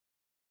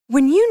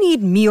When you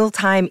need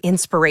mealtime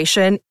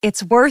inspiration,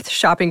 it's worth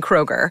shopping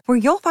Kroger, where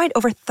you'll find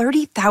over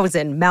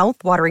 30,000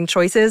 mouth-watering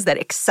choices that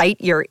excite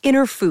your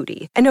inner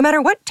foodie. And no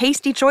matter what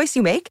tasty choice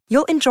you make,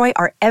 you'll enjoy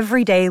our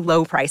everyday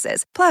low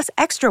prices, plus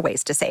extra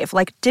ways to save,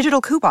 like digital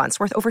coupons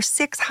worth over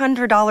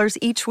 $600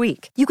 each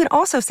week. You can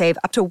also save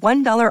up to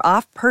 $1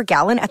 off per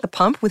gallon at the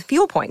pump with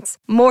fuel points.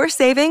 More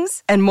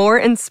savings and more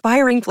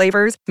inspiring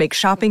flavors make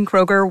shopping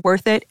Kroger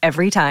worth it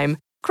every time.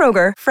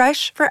 Kroger,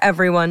 fresh for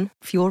everyone.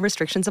 Fuel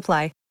restrictions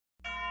apply.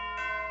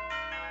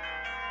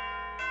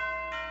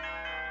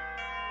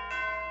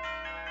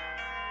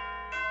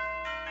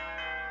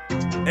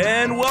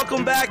 And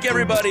welcome back,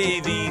 everybody.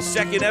 The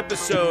second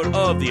episode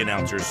of the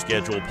Announcer's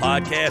Schedule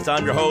podcast.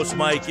 I'm your host,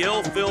 Mike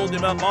Gill. Phil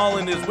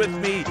DeMullin is with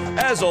me,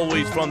 as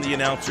always, from the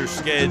Announcer's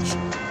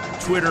Schedule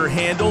Twitter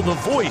handle, the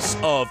voice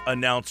of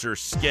Announcer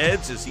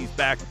Skeds, as he's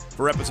back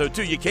for episode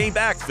 2. You came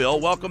back,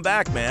 Phil. Welcome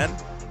back, man.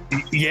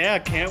 Yeah,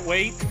 can't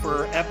wait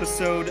for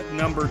episode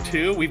number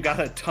 2. We've got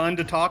a ton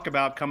to talk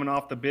about coming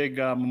off the big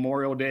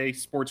Memorial Day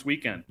sports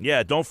weekend.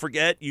 Yeah, don't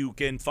forget, you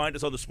can find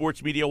us on the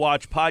Sports Media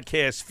Watch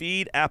podcast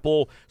feed,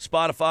 Apple,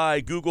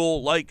 Spotify,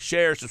 Google. Like,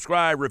 share,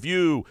 subscribe,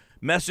 review,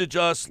 message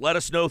us, let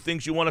us know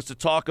things you want us to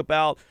talk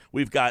about.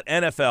 We've got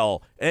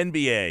NFL,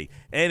 NBA,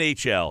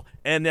 NHL,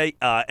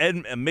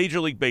 and Major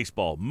League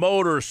Baseball,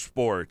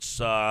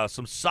 motorsports,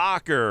 some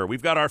soccer.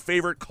 We've got our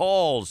favorite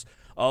calls.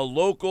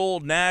 Local,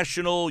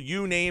 national,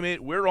 you name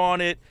it, we're on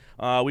it.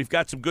 We've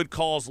got some good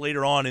calls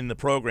later on in the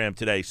program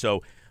today,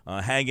 so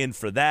hang in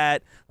for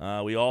that.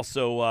 We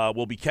also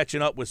will be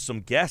catching up with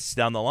some guests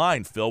down the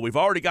line, Phil. We've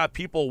already got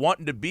people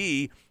wanting to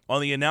be on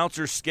the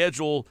Announcer's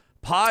Schedule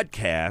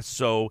podcast,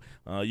 so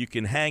you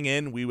can hang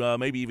in. We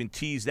maybe even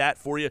tease that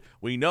for you.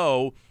 We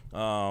know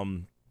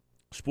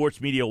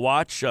Sports Media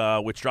Watch,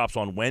 which drops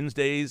on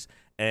Wednesdays,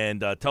 and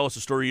Tell Us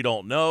a Story You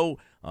Don't Know.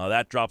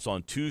 That drops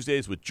on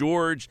Tuesdays with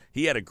George.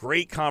 He had a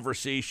great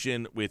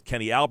conversation with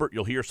Kenny Albert.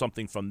 You'll hear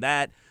something from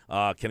that.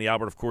 Kenny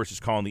Albert, of course, is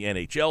calling the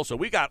NHL. So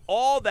we got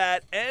all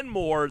that and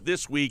more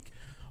this week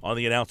on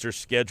the Announcer's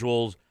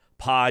Schedules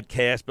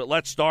podcast. But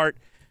let's start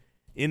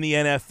in the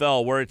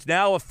NFL, where it's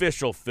now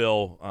official,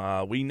 Phil.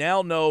 We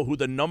now know who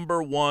the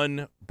number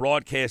 1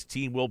 broadcast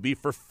team will be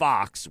for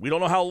Fox. We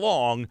don't know how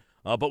long,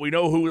 but we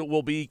know who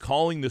will be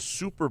calling the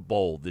Super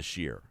Bowl this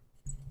year.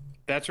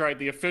 That's right.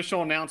 The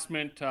official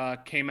announcement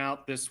came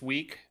out this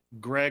week.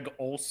 Greg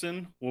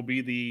Olsen will be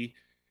the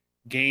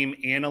game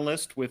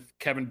analyst with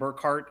Kevin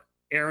Burkhardt,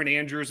 Aaron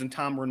Andrews, and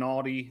Tom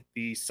Rinaldi,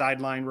 the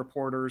sideline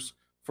reporters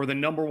for the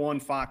number 1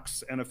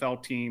 Fox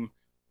NFL team.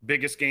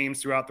 Biggest games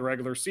throughout the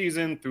regular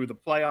season, through the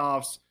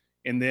playoffs,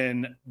 and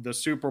then the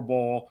Super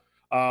Bowl.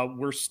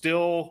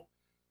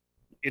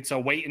 It's a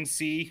wait and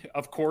see,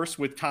 of course,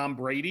 with Tom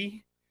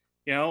Brady,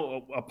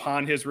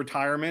 upon his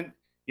retirement.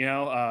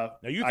 Now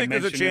you think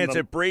there's a chance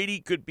that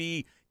Brady could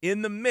be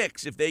in the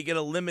mix if they get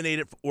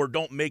eliminated or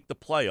don't make the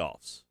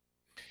playoffs?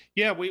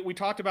 Yeah, we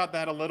talked about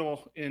that a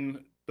little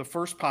in the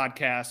first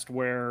podcast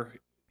where,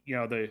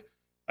 the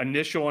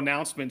initial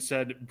announcement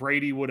said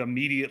Brady would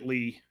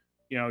immediately,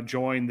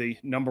 join the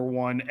number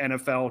 1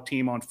 NFL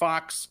team on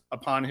Fox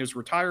upon his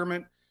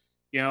retirement.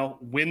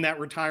 When that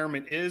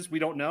retirement is, we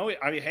don't know.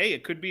 I mean, hey,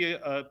 it could be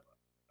a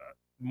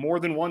more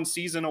than one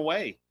season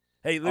away.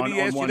 Hey, let me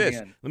ask you this.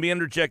 Let me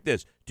interject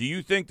this. Do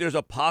you think there's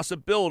a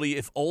possibility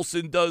if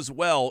Olsen does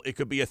well, it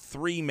could be a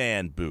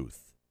 3-man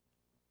booth?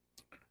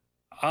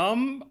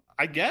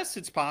 I guess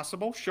it's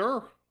possible.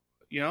 Sure.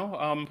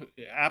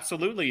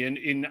 Absolutely.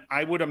 And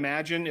I would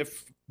imagine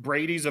if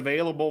Brady's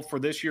available for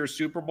this year's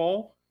Super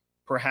Bowl,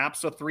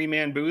 perhaps a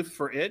 3-man booth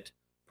for it,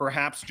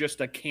 perhaps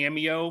just a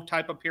cameo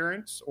type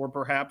appearance, or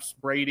perhaps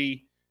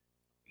Brady,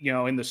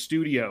 in the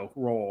studio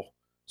role.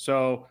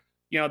 So,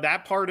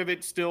 that part of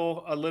it's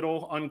still a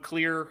little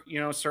unclear.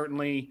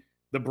 Certainly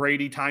the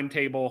Brady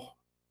timetable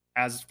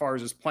as far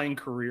as his playing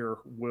career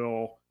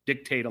will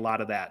dictate a lot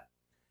of that.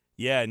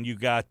 Yeah, and you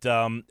got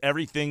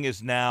everything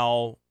is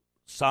now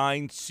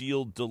signed,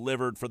 sealed,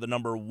 delivered for the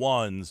number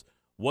 1s.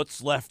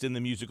 What's left in the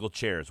musical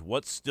chairs?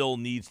 What still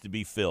needs to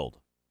be filled?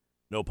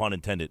 No pun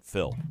intended,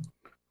 Phil.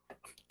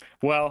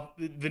 Well,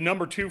 the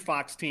number 2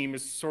 Fox team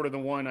is sort of the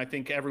one I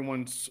think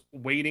everyone's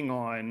waiting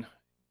on.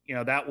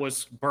 That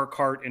was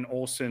Burkhardt and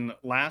Olsen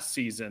last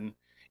season.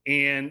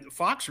 And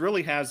Fox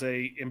really has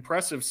a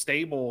impressive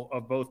stable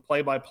of both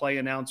play-by-play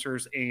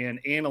announcers and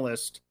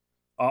analysts,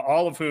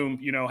 all of whom,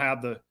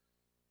 have the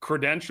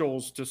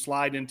credentials to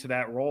slide into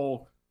that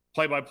role.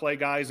 Play-by-play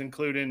guys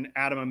including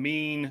Adam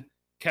Amin,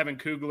 Kevin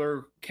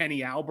Kugler,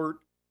 Kenny Albert,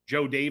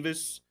 Joe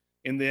Davis,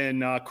 and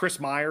then Chris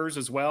Myers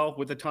as well,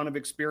 with a ton of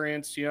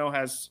experience,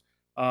 has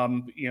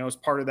as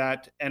part of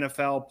that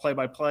NFL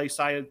play-by-play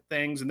side of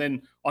things. And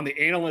then on the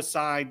analyst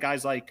side,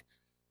 guys like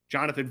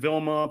Jonathan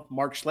Vilma,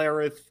 Mark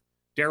Schlereth,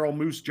 Daryl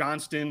Moose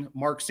Johnston,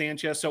 Mark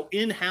Sanchez. So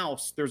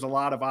in-house, there's a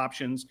lot of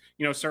options.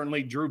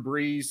 Certainly Drew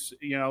Brees,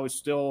 is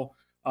still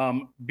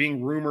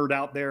being rumored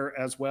out there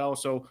as well.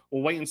 So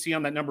we'll wait and see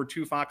on that number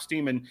 2 Fox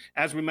team. And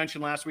as we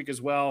mentioned last week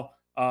as well,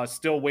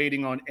 still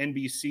waiting on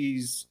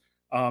NBC's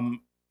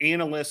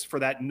analyst for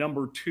that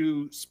number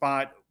 2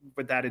 spot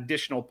with that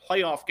additional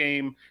playoff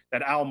game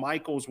that Al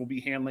Michaels will be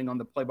handling on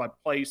the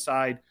play-by-play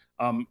side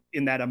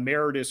in that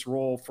emeritus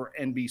role for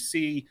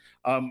NBC.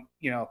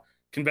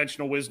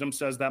 Conventional wisdom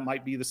says that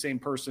might be the same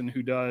person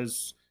who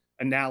does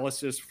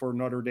analysis for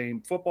Notre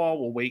Dame football.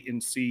 We'll wait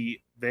and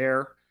see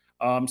there.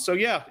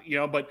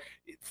 But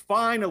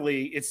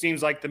finally, it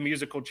seems like the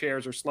musical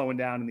chairs are slowing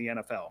down in the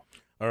NFL.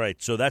 All right,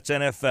 so that's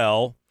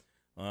NFL.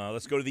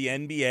 Let's go to the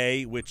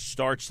NBA, which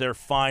starts their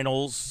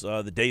finals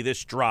the day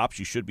this drops.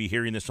 You should be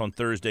hearing this on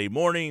Thursday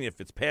morning.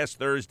 If it's past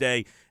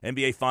Thursday,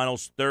 NBA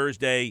Finals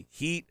Thursday,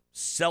 Heat,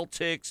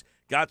 Celtics.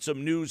 Got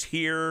some news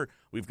here.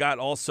 We've got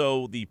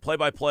also the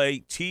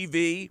play-by-play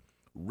TV,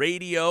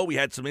 radio. We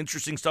had some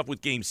interesting stuff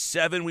with Game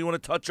 7 we want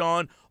to touch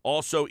on.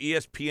 Also,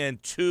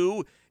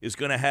 ESPN2 is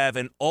going to have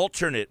an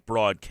alternate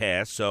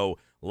broadcast. So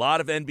a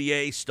lot of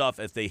NBA stuff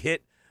as they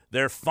hit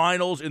their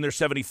finals in their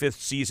 75th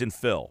season,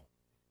 Phil.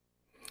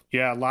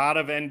 Yeah, a lot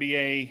of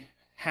NBA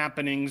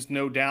happenings,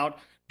 no doubt.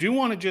 Do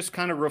want to just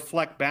kind of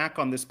reflect back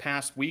on this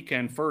past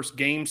weekend. First,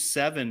 Game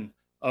 7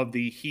 of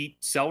the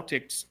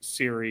Heat-Celtics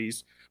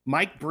series.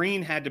 Mike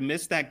Breen had to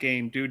miss that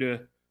game due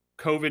to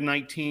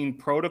COVID-19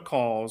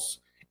 protocols,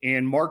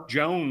 and Mark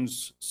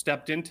Jones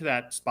stepped into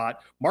that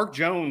spot. Mark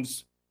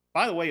Jones,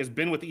 by the way, has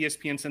been with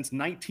ESPN since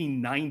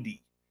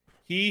 1990.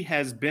 He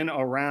has been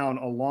around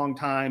a long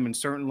time and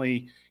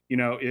certainly,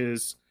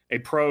 is a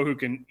pro who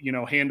can,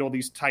 handle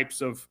these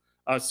types of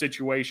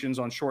situations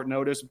on short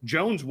notice.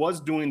 Jones was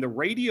doing the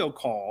radio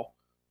call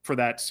for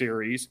that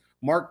series.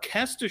 Mark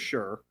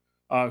Kestisher,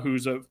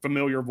 who's a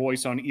familiar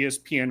voice on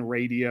ESPN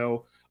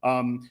radio,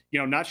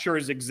 not sure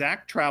his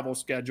exact travel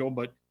schedule,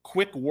 but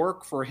quick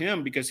work for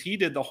him because he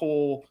did the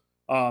whole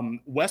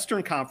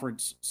Western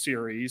Conference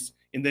series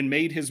and then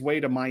made his way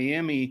to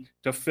Miami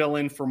to fill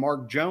in for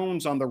Mark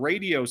Jones on the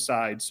radio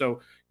side.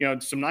 So,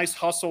 some nice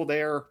hustle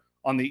there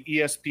on the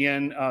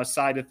ESPN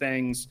side of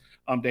things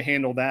to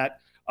handle that.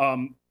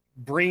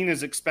 Breen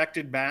is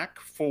expected back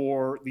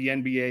for the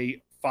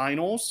NBA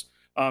Finals.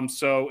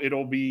 So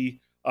it'll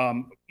be,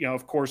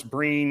 of course,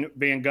 Breen,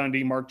 Van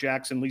Gundy, Mark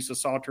Jackson, Lisa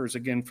Salters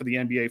again for the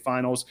NBA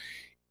Finals.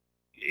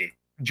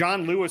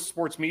 John Lewis,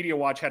 Sports Media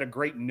Watch, had a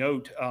great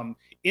note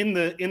in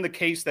the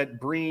case that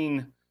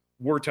Breen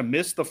were to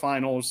miss the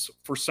finals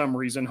for some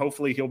reason.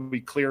 Hopefully he'll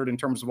be cleared in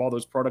terms of all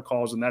those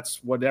protocols, and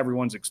that's what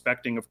everyone's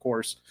expecting, of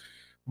course.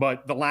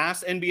 But the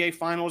last NBA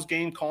Finals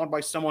game called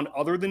by someone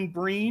other than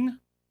Breen,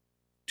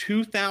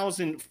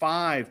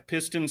 2005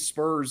 Pistons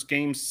Spurs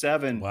Game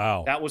 7.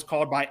 Wow. That was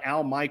called by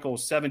Al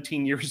Michaels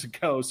 17 years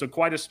ago. So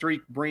quite a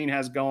streak Breen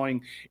has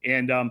going.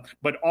 And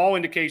but all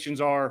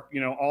indications are,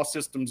 all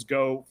systems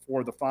go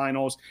for the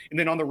finals. And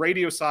then on the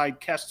radio side,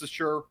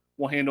 Kestisher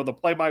will handle the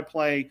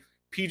play-by-play.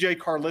 PJ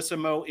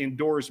Carlissimo and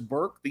Doris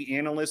Burke, the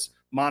analyst,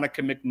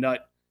 Monica McNutt,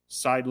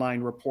 sideline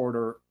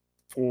reporter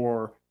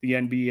for the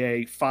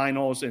NBA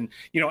Finals. And,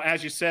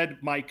 as you said,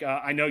 Mike,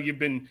 I know you've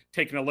been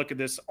taking a look at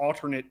this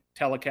alternate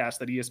telecast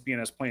that ESPN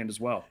has planned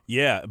as well.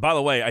 Yeah. By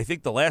the way, I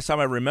think the last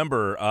time I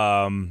remember,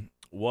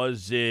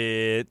 was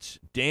it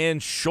Dan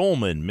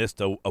Schulman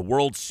missed a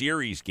World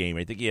Series game?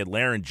 I think he had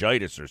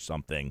laryngitis or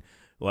something,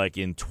 like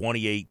in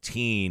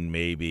 2018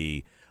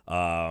 maybe.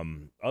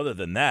 Other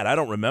than that, I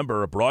don't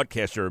remember a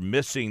broadcaster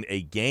missing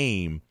a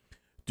game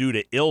due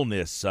to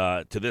illness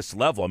to this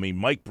level. I mean,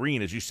 Mike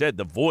Breen, as you said,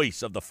 the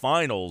voice of the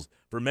finals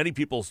for many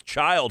people's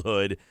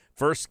childhood.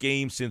 First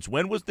game since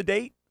when was the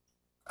date?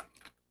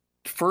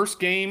 First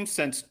game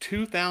since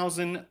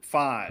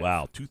 2005.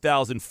 Wow,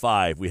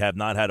 2005. We have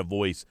not had a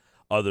voice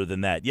other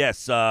than that.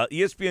 Yes,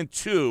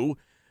 ESPN2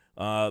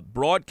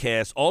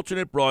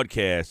 alternate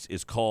broadcast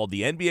is called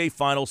the NBA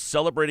Finals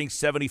Celebrating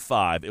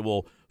 75. It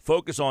will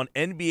focus on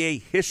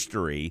NBA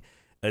history.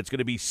 It's going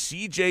to be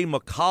C.J.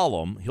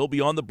 McCollum. He'll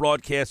be on the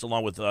broadcast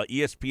along with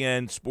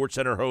ESPN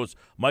SportsCenter host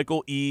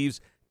Michael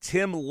Eaves,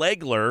 Tim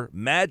Legler,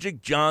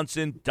 Magic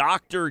Johnson,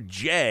 Dr.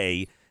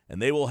 J,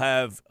 and they will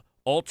have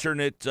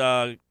alternate,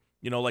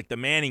 like the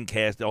Manning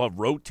cast. They'll have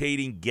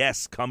rotating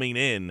guests coming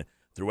in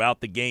throughout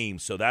the game.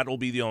 So that will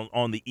be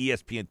on the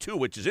ESPN2,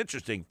 which is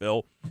interesting,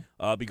 Phil,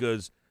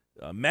 because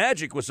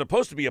Magic was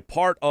supposed to be a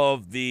part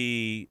of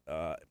the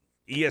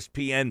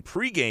ESPN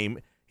pregame.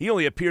 He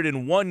only appeared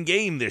in one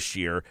game this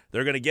year.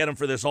 They're going to get him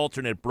for this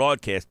alternate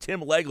broadcast.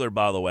 Tim Legler,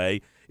 by the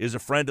way, is a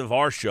friend of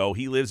our show.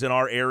 He lives in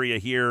our area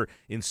here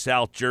in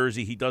South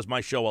Jersey. He does my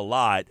show a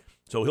lot,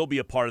 so he'll be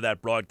a part of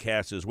that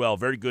broadcast as well.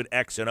 Very good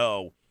X and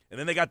O. And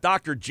then they got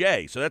Dr.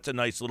 J, so that's a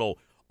nice little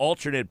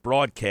alternate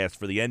broadcast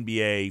for the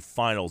NBA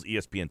Finals,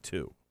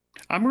 ESPN2.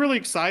 I'm really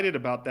excited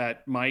about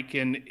that, Mike.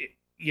 And,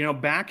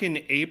 back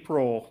in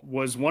April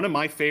was one of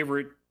my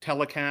favorite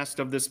telecasts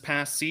of this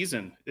past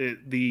season.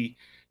 The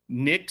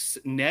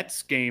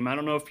Knicks-Nets game. I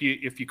don't know if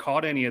you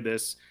caught any of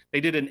this.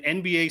 They did an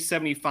NBA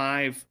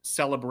 75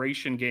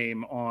 celebration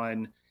game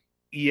on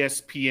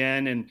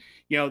ESPN,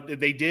 and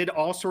they did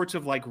all sorts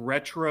of like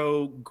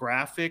retro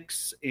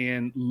graphics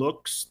and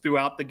looks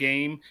throughout the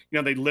game.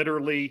 They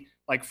literally,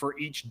 like, for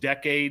each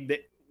decade that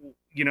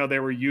they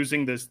were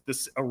using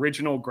this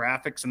original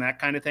graphics and that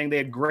kind of thing. They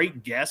had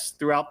great guests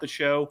throughout the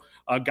show,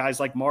 guys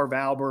like Marv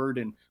Albert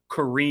and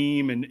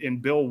Kareem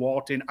and Bill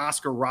Walton.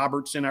 Oscar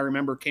Robertson, I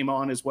remember, came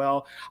on as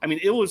well. I mean,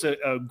 it was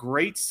a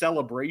great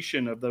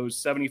celebration of those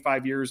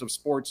 75 years of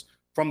sports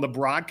from the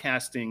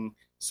broadcasting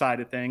side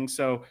of things.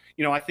 So,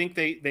 I think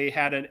they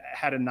had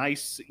a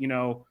nice,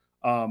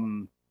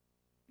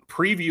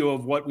 preview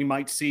of what we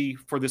might see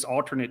for this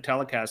alternate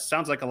telecast.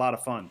 Sounds like a lot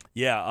of fun.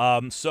 Yeah.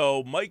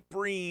 So Mike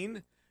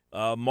Breen,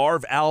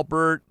 Marv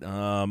Albert,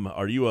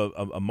 are you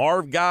a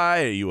Marv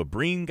guy? Are you a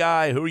Breen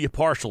guy? Who are you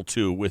partial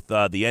to with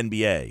the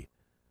NBA?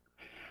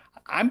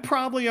 I'm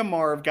probably a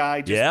Marv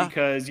guy just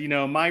because,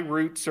 my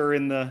roots are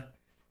in the,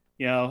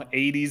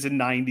 80s and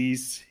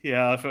 90s.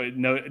 Yeah,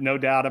 no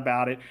doubt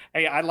about it.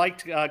 Hey, I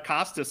liked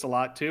Costas a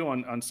lot too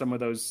on some of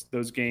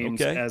those games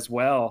as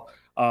well.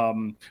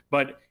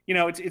 But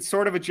it's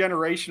sort of a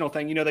generational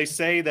thing. They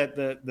say that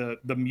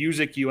the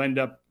music you end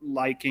up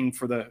liking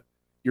for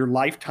your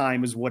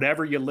lifetime is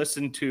whatever you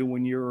listen to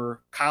when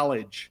you're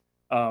college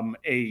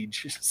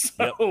age.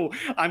 So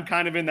I'm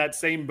kind of in that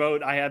same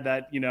boat. I had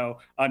that,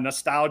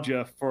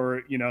 nostalgia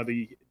for,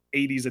 the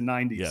 80s and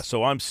 90s. Yeah,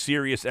 so I'm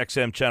Sirius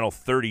XM channel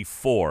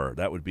 34.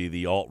 That would be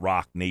the alt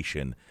rock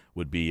nation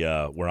would be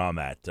where I'm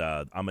at.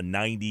 I'm a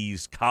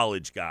 90s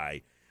college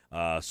guy.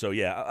 So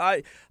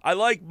yeah, I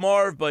like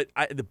Marv, but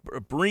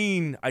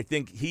Breen, I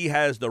think he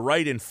has the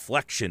right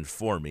inflection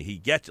for me. He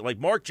gets like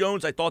Mark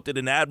Jones. I thought did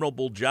an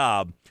admirable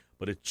job,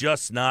 but it's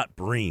just not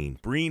Breen.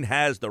 Breen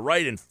has the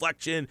right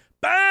inflection.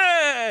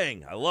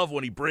 Bang! I love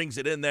when he brings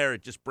it in there.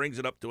 It just brings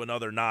it up to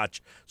another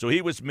notch. So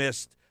he was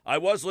missed. I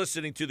was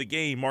listening to the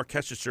game. Mark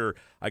Kestecher,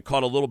 I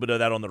caught a little bit of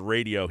that on the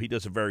radio. He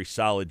does a very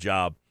solid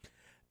job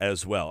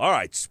as well. All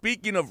right,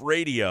 speaking of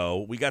radio,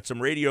 we got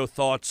some radio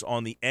thoughts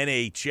on the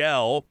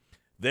NHL.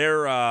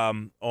 They're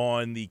on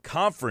the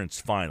conference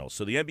finals.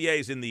 So the NBA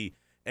is in the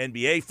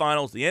NBA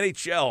finals. The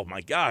NHL,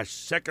 my gosh,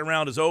 second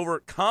round is over.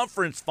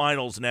 Conference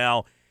finals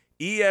now.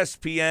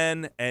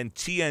 ESPN and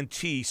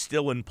TNT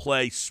still in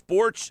play.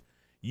 Sports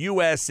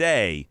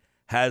USA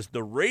has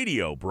the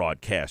radio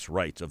broadcast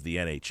rights of the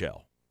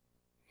NHL.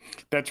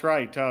 That's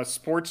right.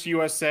 Sports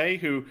USA,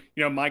 who,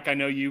 Mike, I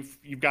know you've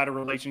got a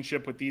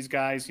relationship with these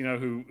guys,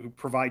 who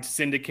provide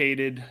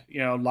syndicated,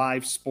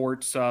 live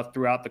sports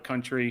throughout the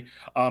country.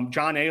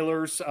 John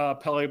Ehlers,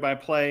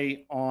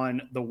 play-by-play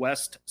on the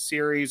West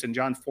Series, and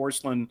John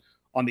Forslund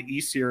on the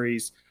East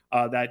Series.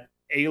 That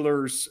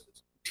Ehlers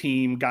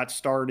team got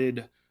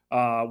started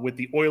with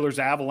the Oilers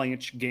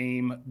Avalanche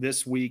game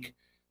this week.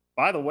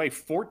 By the way,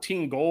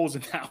 14 goals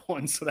in that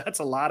one, so that's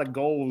a lot of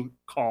goal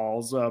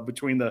calls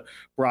between the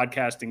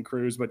broadcasting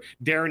crews. But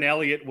Darren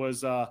Elliott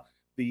was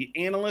the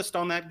analyst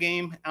on that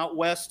game out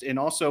west, and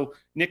also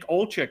Nick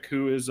Olczyk,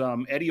 who is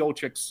Eddie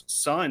Olczyk's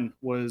son,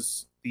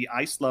 was the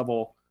ice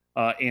level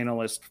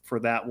analyst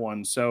for that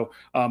one. So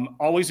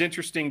always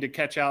interesting to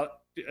check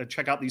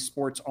out these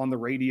sports on the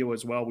radio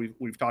as well.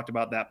 We've talked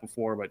about that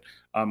before,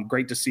 but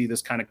great to see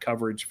this kind of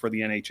coverage for the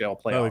NHL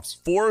playoffs.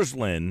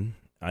 Forsland,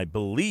 I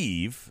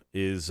believe,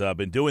 is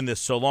been doing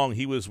this so long.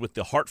 He was with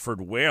the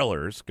Hartford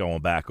Whalers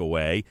going back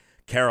away,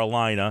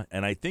 Carolina,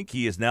 and I think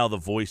he is now the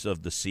voice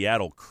of the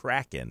Seattle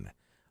Kraken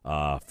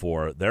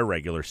for their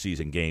regular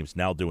season games,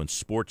 now doing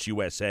Sports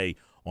USA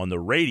on the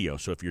radio.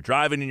 So if you're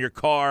driving in your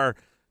car,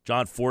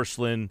 John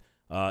Forslund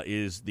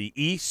is the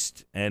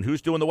East, and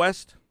who's doing the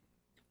West?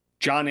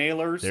 John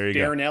Ehlers,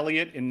 Darren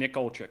Elliott, and Nick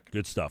Olczyk.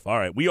 Good stuff. All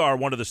right. We are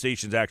one of the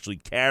stations actually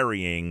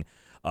carrying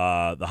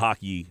the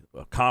hockey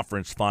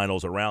conference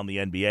finals around the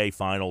NBA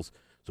finals.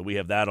 So we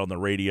have that on the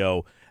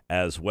radio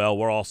as well.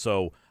 We're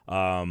also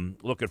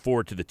looking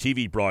forward to the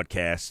TV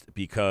broadcast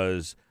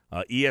because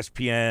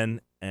ESPN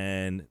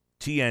and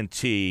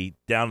TNT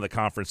down to the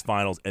conference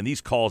finals, and these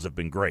calls have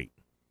been great.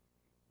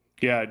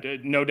 Yeah,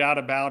 no doubt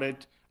about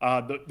it.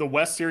 The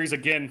West Series,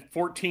 again,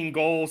 14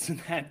 goals in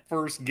that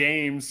first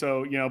game.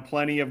 So,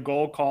 plenty of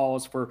goal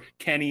calls for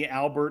Kenny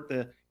Albert,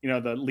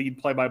 the lead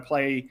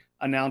play-by-play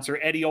announcer,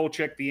 Eddie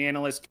Olczyk, the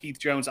analyst, Keith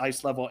Jones,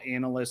 ice level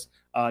analyst,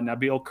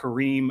 Nabil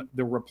Kareem,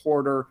 the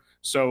reporter.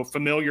 So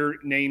familiar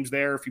names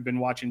there if you've been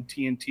watching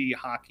TNT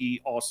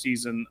hockey all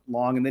season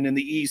long. And then in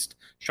the East,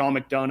 Sean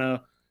McDonough,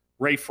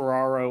 Ray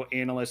Ferraro,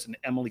 analyst, and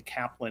Emily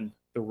Kaplan,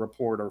 the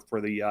reporter for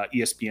the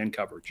ESPN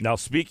coverage. Now,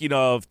 speaking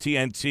of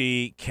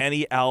TNT,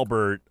 Kenny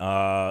Albert,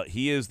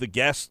 he is the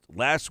guest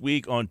last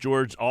week on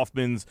George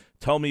Offman's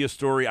Tell Me a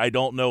Story I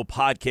Don't Know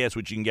podcast,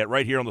 which you can get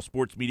right here on the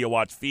Sports Media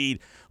Watch feed.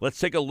 Let's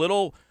take a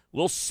little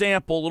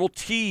sample, little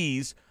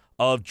tease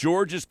of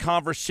George's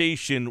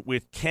conversation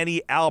with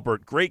Kenny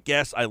Albert. Great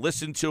guest. I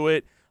listened to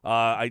it.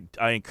 I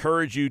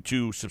encourage you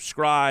to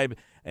subscribe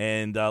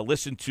and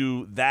listen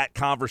to that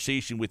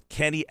conversation with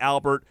Kenny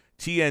Albert,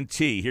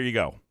 TNT. Here you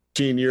go.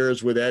 15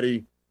 years with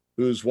Eddie,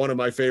 who's one of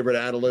my favorite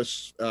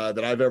analysts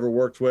that I've ever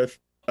worked with.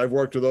 I've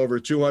worked with over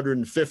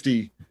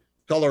 250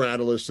 color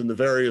analysts in the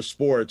various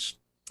sports,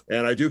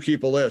 and I do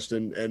keep a list,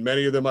 and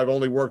many of them I've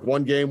only worked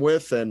one game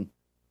with, and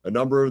a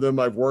number of them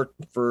I've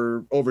worked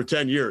for over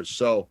 10 years.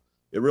 So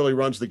it really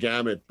runs the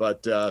gamut.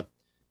 But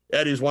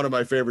Eddie's one of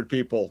my favorite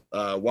people.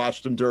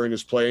 Watched him during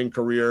his playing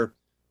career.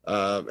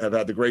 Have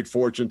had the great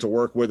fortune to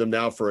work with him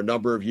now for a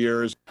number of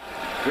years.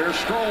 Here's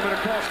Stroman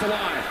across the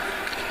line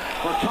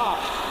for Kopp.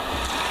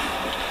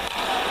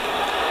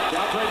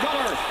 DeAndre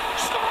Miller,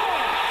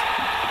 score!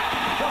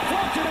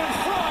 Deflected in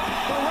front.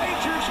 The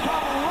Rangers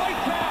come right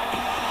back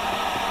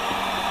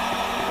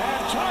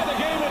and tie the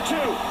game at 2.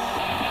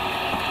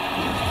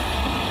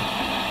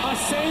 A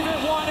save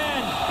at one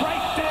end,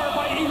 right there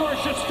by Igor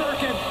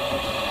Shesterkin.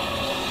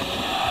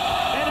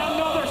 And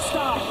another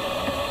stop.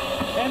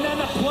 And then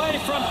the play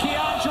from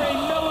DeAndre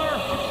Miller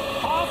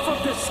off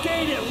of the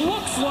skate. It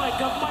looks like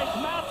a Mike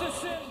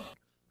Matheson.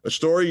 A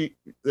story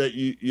that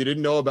you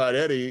didn't know about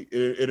Eddie,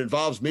 it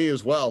involves me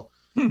as well.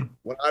 When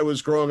I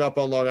was growing up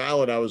on Long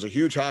Island, I was a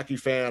huge hockey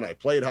fan. I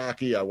played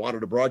hockey. I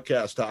wanted to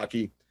broadcast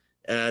hockey.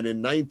 And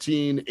in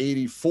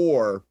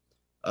 1984,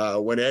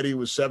 when Eddie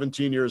was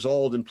 17 years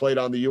old and played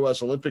on the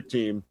U.S. Olympic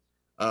team,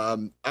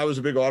 I was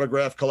a big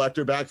autograph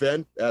collector back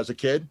then as a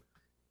kid.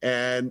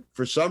 And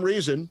for some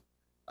reason,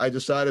 I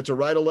decided to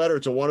write a letter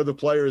to one of the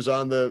players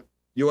on the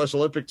U.S.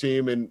 Olympic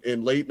team in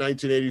late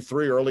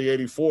 1983, early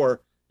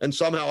 84, and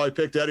somehow I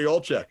picked Eddie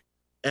Olczyk.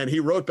 And he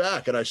wrote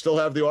back, and I still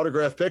have the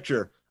autograph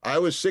picture. I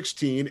was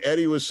 16,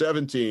 Eddie was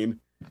 17,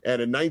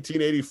 and in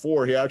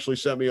 1984, he actually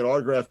sent me an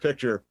autograph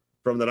picture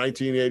from the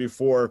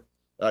 1984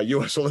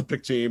 U.S.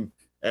 Olympic team.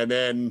 And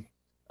then,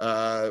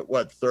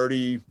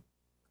 37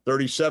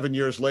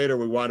 years later,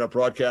 we wound up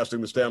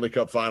broadcasting the Stanley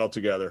Cup Final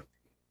together.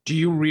 Do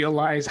you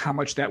realize how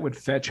much that would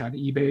fetch on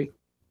eBay?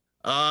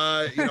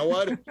 You know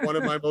what? It's one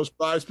of my most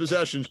prized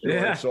possessions, George,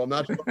 Yeah. so I'm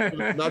not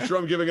sure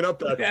I'm giving it up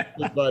that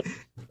quickly, but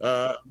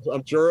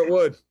I'm sure it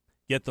would.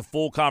 Get the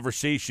full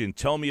conversation.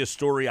 Tell me a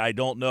story I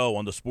don't know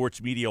on the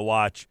Sports Media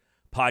Watch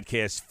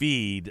podcast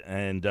feed.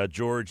 And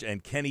George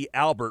and Kenny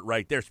Albert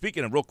right there.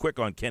 Speaking of real quick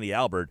on Kenny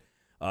Albert,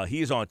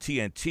 he's on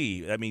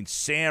TNT. That means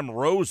Sam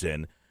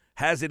Rosen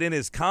has it in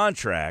his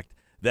contract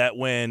that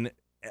when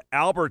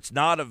Albert's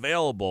not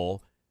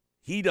available,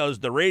 he does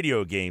the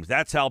radio games.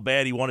 That's how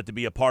bad he wanted to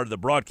be a part of the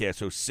broadcast.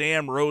 So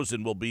Sam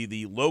Rosen will be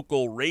the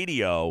local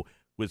radio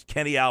with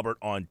Kenny Albert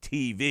on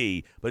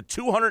TV. But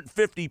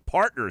 250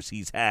 partners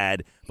he's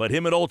had, but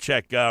him and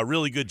Olczyk,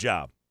 really good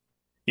job.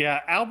 Yeah,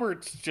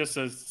 Albert's just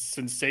a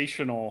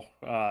sensational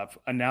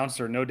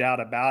announcer, no doubt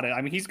about it.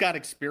 I mean, he's got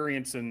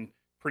experience in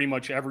pretty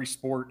much every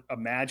sport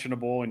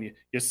imaginable, and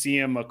you see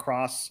him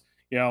across,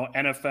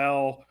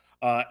 NFL,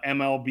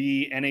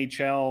 MLB,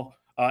 NHL,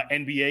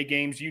 NBA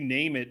games, you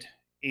name it.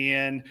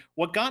 And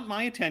what got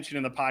my attention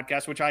in the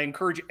podcast, which I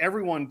encourage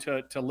everyone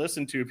to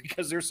listen to,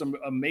 because there's some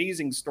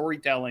amazing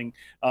storytelling,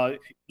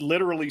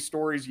 literally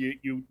stories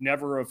you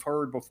never have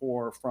heard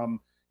before from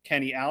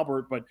Kenny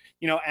Albert. But,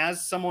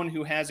 as someone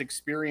who has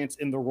experience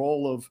in the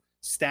role of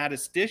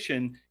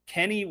statistician,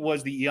 Kenny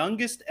was the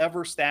youngest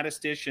ever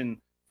statistician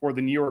for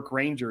the New York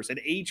Rangers. At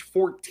age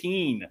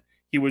 14,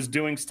 he was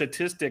doing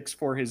statistics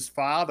for his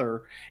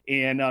father,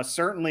 and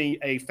certainly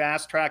a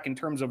fast track in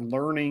terms of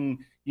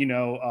learning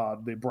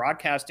the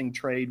broadcasting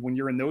trade when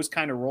you're in those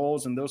kind of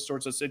roles and those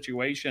sorts of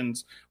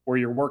situations where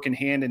you're working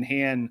hand in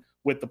hand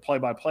with the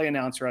play-by-play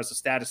announcer as a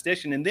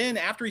statistician. And then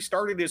after he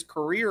started his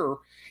career,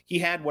 he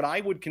had what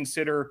I would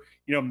consider,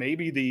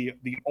 maybe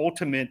the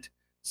ultimate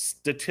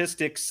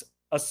statistics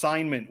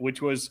assignment,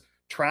 which was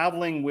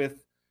traveling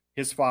with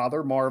his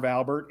father, Marv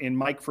Albert, and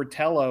Mike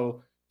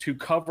Fratello to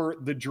cover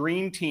the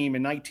Dream Team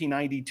in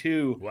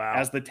 1992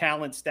 as the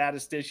talent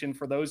statistician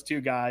for those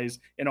two guys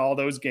in all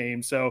those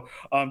games. So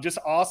just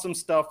awesome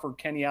stuff for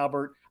Kenny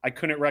Albert. I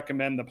couldn't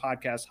recommend the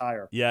podcast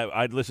higher. Yeah,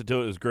 I'd listen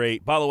to it. It was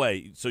great. By the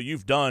way, so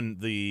you've done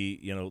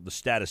the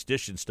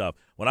statistician stuff.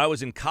 When I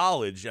was in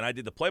college and I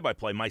did the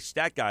play-by-play, my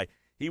stat guy,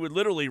 he would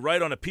literally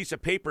write on a piece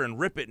of paper and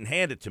rip it and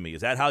hand it to me.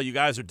 Is that how you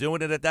guys are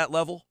doing it at that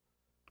level?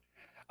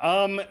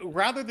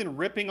 Rather than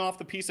ripping off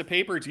the piece of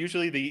paper, it's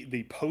usually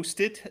the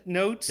Post-it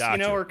notes,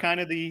 Gotcha. Are kind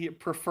of the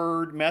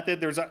preferred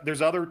method.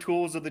 There's other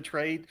tools of the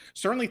trade.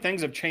 Certainly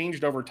things have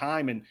changed over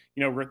time. And,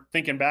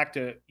 thinking back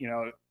to,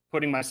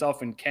 putting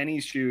myself in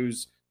Kenny's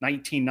shoes,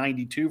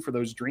 1992 for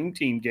those Dream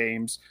Team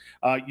games,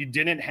 you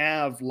didn't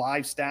have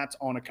live stats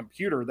on a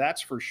computer,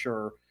 that's for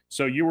sure.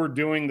 So you were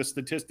doing the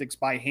statistics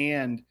by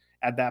hand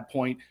at that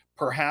point,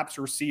 perhaps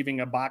receiving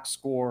a box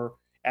score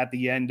at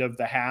the end of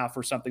the half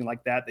or something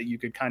like that you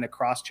could kind of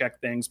cross-check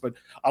things. But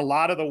a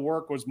lot of the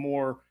work was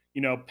more,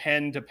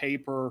 pen to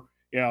paper,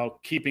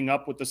 keeping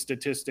up with the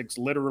statistics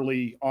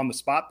literally on the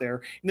spot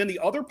there. And then the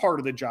other part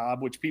of the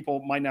job, which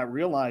people might not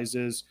realize,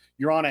 is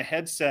you're on a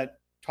headset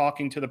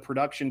talking to the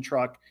production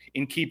truck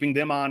and keeping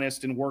them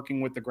honest and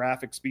working with the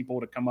graphics people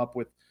to come up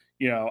with,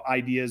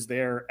 ideas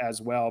there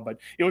as well. But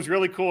it was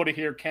really cool to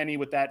hear Kenny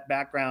with that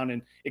background.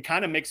 And it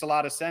kind of makes a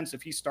lot of sense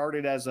if he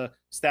started as a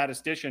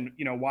statistician,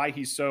 why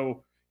he's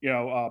so,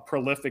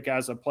 prolific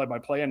as a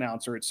play-by-play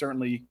announcer. It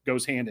certainly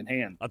goes hand in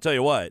hand. I'll tell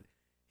you what,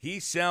 he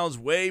sounds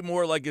way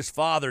more like his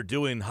father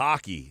doing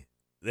hockey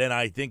than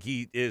I think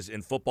he is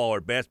in football or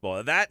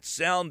basketball. That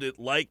sounded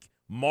like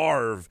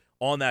Marv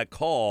on that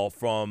call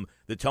from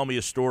the Tell Me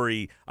a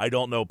Story I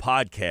Don't Know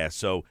podcast.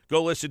 So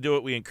go listen to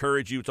it. We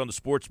encourage you. It's on the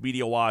Sports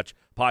Media Watch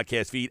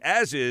podcast feed,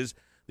 as is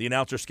the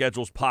Announcer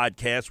Schedules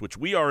podcast, which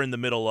we are in the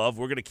middle of.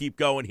 We're going to keep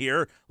going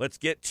here. Let's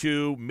get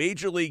to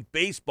Major League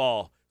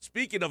Baseball.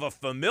 Speaking of a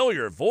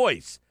familiar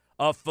voice,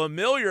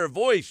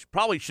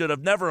 probably should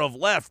have never have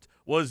left,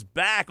 was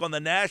back on the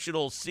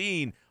national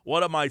scene.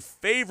 One of my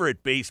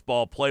favorite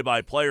baseball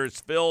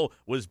play-by-players, Phil,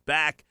 was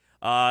back,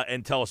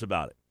 and tell us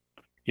about it.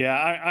 Yeah,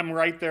 I'm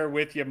right there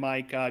with you,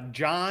 Mike.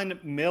 Jon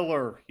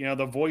Miller,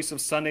 the voice of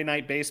Sunday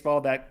Night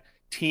Baseball, that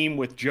team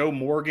with Joe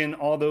Morgan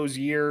all those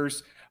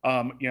years,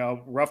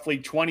 roughly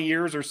 20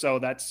 years or so.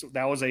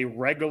 That was a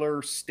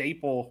regular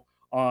staple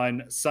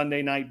on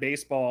Sunday Night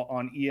Baseball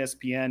on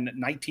ESPN.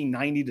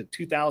 1990 to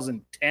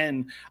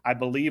 2010, I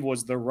believe,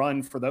 was the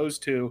run for those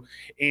two.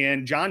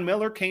 And Jon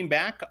Miller came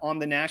back on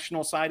the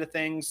national side of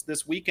things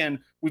this weekend.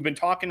 We've been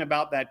talking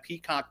about that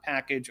Peacock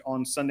package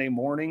on Sunday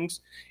mornings,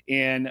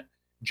 and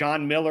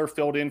Jon Miller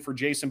filled in for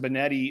Jason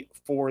Benetti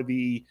for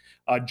the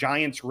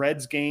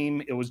Giants-Reds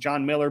game. It was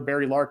Jon Miller,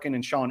 Barry Larkin,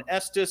 and Sean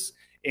Estes.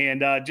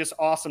 And just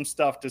awesome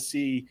stuff to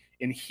see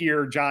and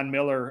hear Jon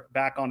Miller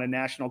back on a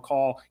national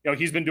call.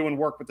 He's been doing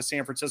work with the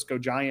San Francisco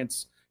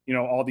Giants,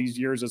 all these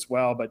years as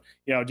well. But,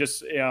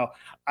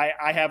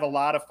 I have a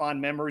lot of fond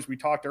memories. We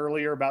talked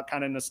earlier about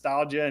kind of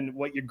nostalgia and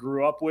what you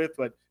grew up with,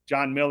 but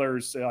Jon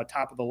Miller's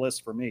top of the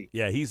list for me.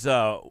 Yeah, he's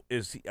I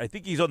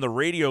think he's on the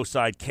radio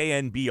side,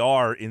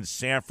 KNBR in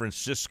San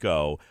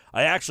Francisco.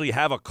 I actually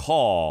have a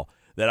call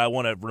that I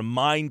want to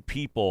remind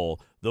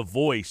people the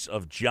voice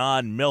of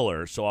Jon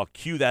Miller. So I'll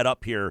cue that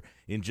up here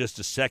in just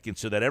a second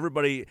so that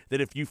everybody, that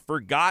if you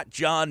forgot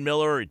Jon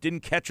Miller or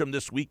didn't catch him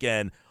this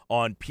weekend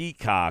on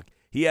Peacock,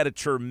 he had a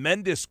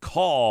tremendous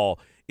call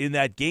in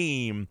that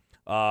game.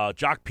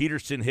 Jock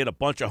Peterson hit a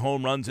bunch of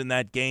home runs in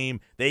that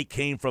game. They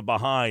came from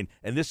behind.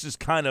 And this is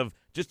kind of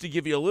just to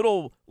give you a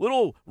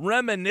little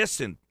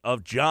reminiscent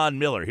of Jon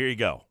Miller. Here you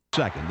go.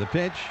 Second, the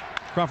pitch.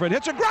 Crawford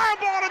hits a ground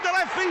ball into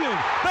left field.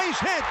 Base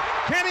hit.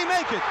 Can he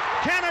make it?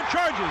 Canner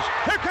charges.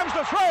 Here comes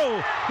the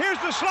throw.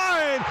 Here's the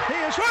slide. He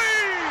is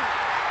swing.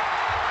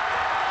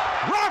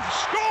 Ruff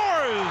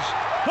scores.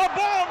 The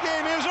ball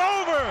game is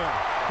over.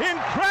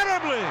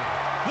 Incredibly,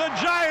 the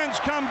Giants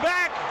come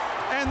back,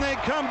 and they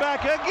come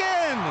back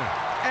again.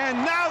 And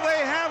now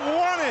they have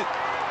won it.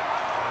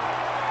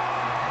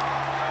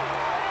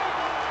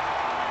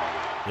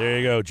 There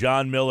you go,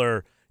 Jon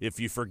Miller. If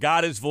you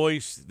forgot his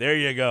voice, there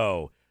you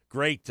go.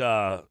 Great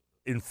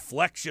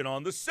inflection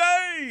on the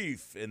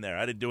safe in there.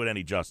 I didn't do it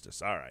any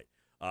justice. All right.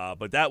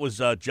 But that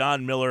was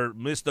Jon Miller.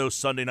 Missed those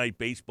Sunday Night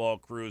Baseball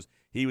crews.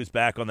 He was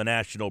back on the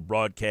national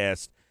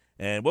broadcast.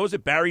 And what was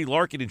it? Barry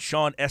Larkin and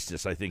Sean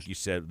Estes, I think you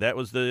said. That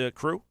was the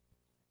crew?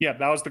 Yeah,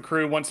 that was the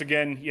crew. Once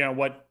again,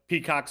 what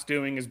Peacock's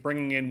doing is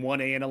bringing in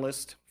one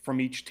analyst from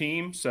each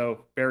team.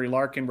 So Barry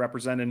Larkin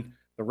representing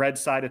the red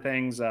side of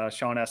things,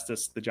 Sean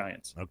Estes, the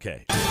Giants.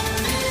 Okay.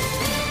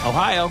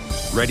 Ohio,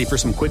 ready for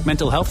some quick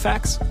mental health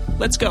facts?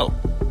 Let's go.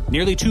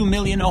 Nearly 2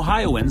 million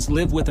Ohioans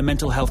live with a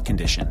mental health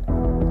condition.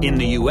 In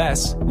the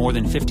U.S., more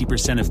than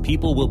 50% of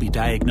people will be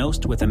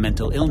diagnosed with a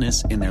mental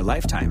illness in their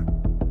lifetime.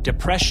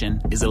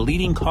 Depression is a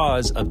leading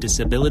cause of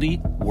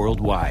disability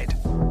worldwide.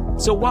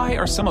 So why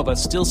are some of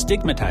us still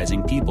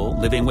stigmatizing people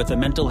living with a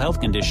mental health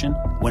condition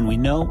when we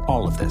know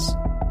all of this?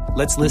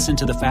 Let's listen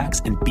to the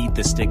facts and beat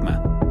the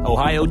stigma.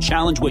 Ohio,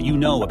 challenge what you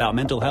know about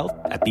mental health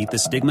at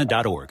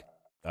beatthestigma.org.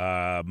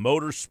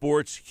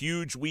 Motorsports,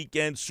 huge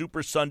weekend,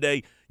 Super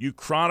Sunday. You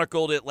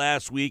chronicled it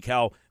last week,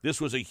 how this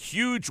was a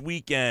huge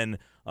weekend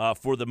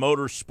for the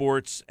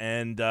motorsports,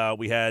 and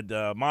we had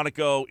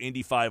Monaco,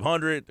 Indy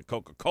 500, the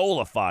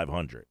Coca-Cola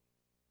 500.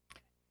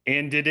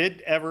 And did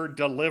it ever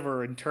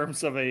deliver in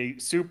terms of a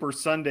Super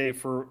Sunday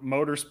for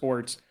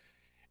motorsports?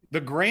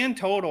 The grand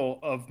total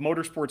of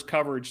motorsports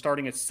coverage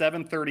starting at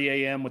 7:30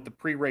 a.m. with the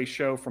pre-race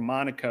show from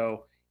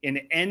Monaco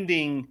and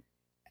ending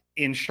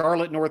in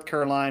Charlotte, North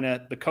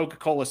Carolina, the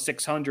Coca-Cola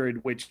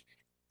 600, which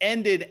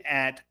ended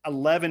at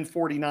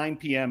 11:49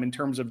 p.m. in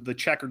terms of the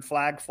checkered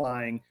flag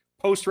flying.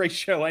 Post-race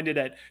show ended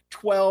at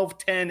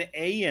 12:10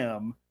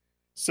 a.m.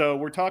 So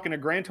we're talking a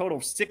grand total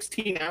of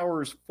 16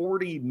 hours,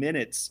 40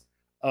 minutes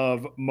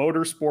of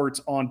motorsports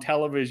on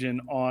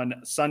television on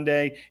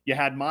Sunday. You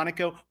had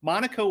Monaco.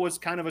 Monaco was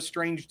kind of a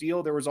strange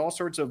deal. There was all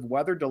sorts of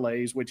weather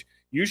delays, which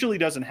usually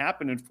doesn't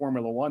happen in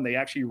Formula One. They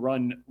actually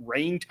run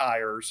rain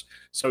tires.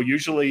 So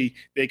usually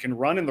they can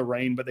run in the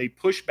rain, but they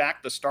push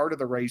back the start of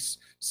the race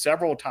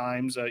several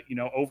times,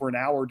 over an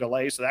hour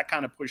delay. So that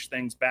kind of pushed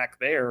things back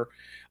there.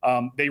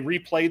 They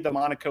replayed the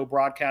Monaco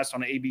broadcast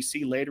on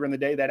ABC later in the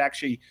day. That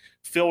actually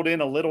filled in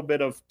a little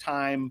bit of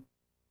time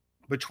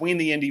between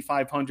the Indy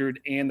 500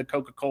 and the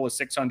Coca-Cola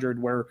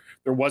 600, where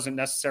there wasn't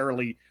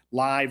necessarily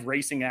live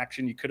racing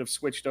action. You could have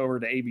switched over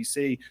to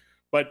ABC.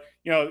 But,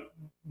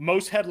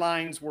 most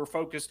headlines were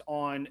focused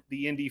on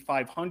the Indy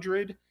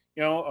 500,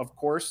 of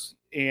course,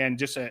 and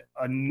just an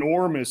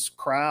enormous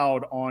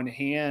crowd on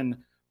hand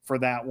for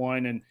that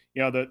one. And,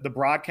 the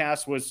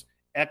broadcast was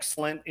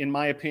excellent, in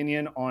my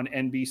opinion, on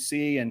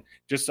NBC, and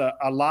just a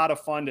lot of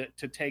fun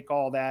to take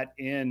all that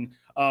in.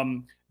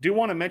 Do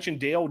want to mention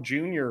Dale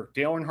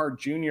Earnhardt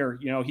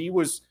Jr. You know, he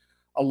was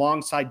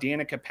alongside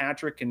Danica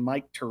Patrick and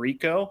Mike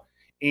Tirico.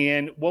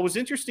 And what was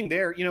interesting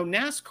there, you know,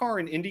 NASCAR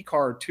and IndyCar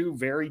are two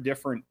very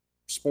different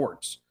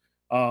sports.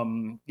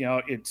 You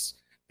know,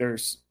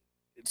 there's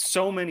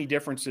so many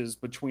differences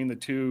between the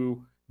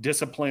two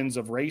disciplines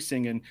of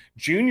racing, and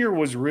Junior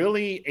was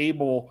really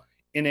able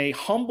in a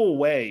humble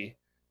way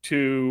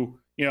to,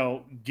 you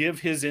know, give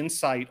his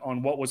insight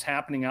on what was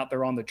happening out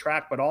there on the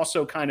track, but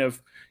also kind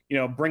of, you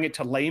know, bring it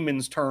to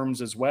layman's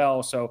terms as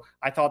well. So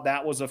I thought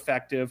that was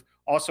effective.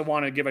 Also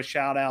want to give a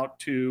shout out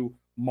to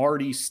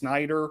Marty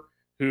Snyder,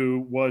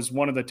 who was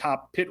one of the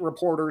top pit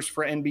reporters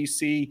for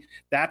NBC.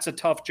 That's a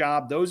tough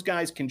job. Those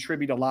guys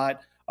contribute a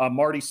lot.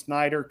 Marty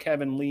Snyder,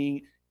 Kevin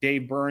Lee,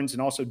 Dave Burns,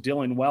 and also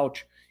Dylan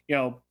Welch. You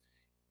know,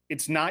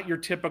 it's not your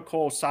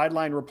typical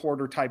sideline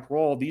reporter type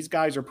role. These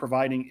guys are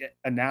providing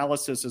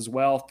analysis as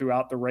well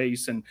throughout the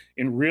race and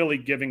really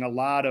giving a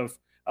lot of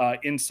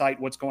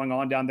insight what's going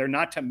on down there.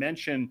 Not to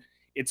mention,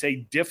 it's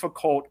a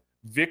difficult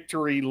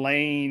victory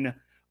lane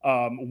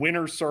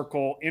winner's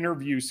circle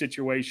interview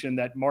situation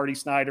that Marty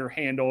Snyder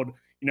handled.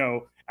 You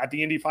know, at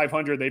the Indy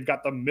 500, they've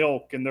got the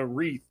milk and the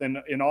wreath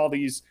and all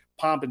these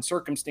pomp and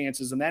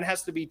circumstances, and that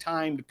has to be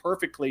timed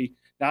perfectly,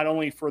 not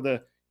only for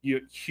the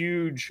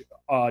huge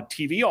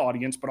TV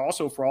audience, but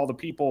also for all the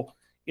people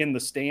in the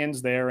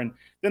stands there. And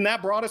then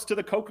that brought us to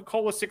the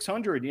Coca-Cola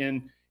 600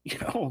 in, you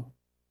know,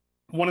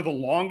 one of the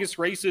longest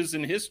races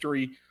in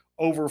history,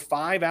 over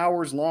 5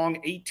 hours long,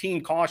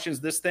 18 cautions.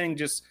 This thing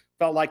just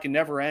felt like it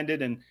never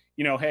ended. And,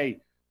 you know,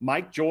 hey,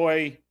 Mike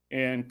Joy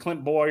and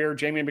Clint Boyer,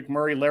 Jamie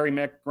McMurray, Larry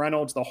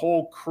McReynolds, the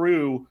whole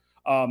crew,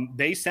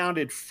 they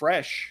sounded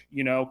fresh,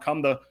 you know,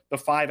 come the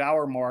 5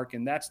 hour mark,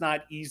 and that's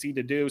not easy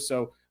to do.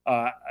 So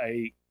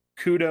a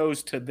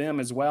kudos to them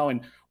as well.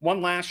 And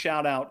one last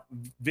shout out,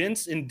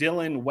 Vince and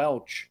Dylan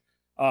Welch.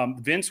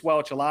 Vince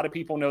Welch, a lot of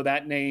people know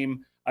that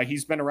name.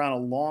 He's been around a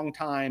long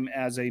time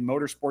as a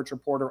motorsports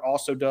reporter,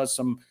 also does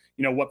some,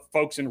 you know, what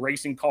folks in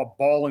racing call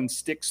ball and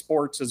stick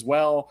sports as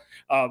well.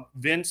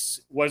 Vince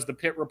was the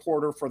pit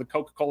reporter for the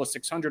Coca-Cola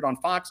 600 on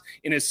Fox,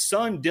 and his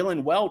son,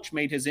 Dylan Welch,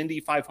 made his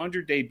Indy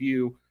 500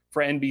 debut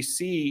for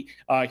NBC.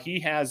 He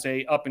has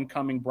a up and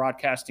coming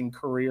broadcasting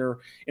career.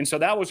 And so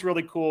that was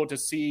really cool to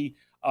see.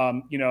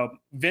 You know,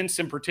 Vince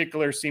in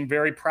particular seemed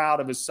very proud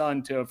of his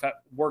son to have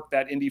worked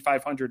that Indy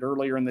 500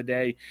 earlier in the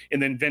day,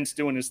 and then Vince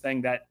doing his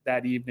thing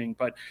that evening.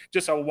 But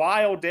just a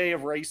wild day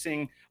of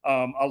racing,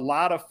 a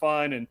lot of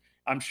fun, and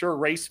I'm sure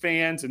race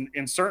fans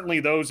and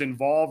certainly those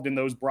involved in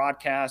those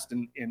broadcasts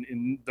and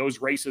in those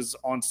races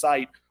on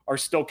site are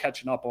still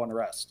catching up on the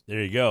rest.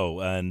 There you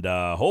go, and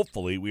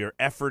hopefully we are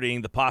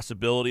efforting the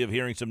possibility of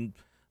hearing some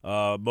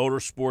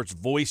motorsports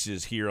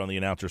voices here on the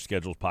Announcer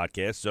Schedules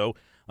podcast. So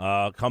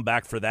come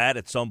back for that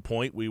at some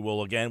point.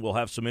 We'll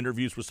have some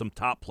interviews with some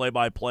top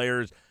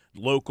play-by-players,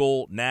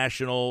 local,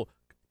 national,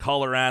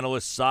 color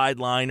analysts,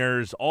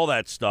 sideliners, all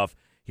that stuff.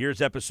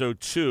 Here's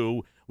episode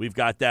 2. We've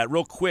got that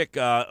real quick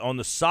on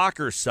the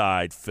soccer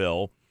side,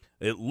 Phil.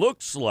 It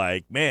looks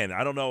like, man,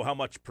 I don't know how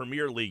much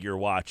Premier League you're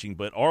watching,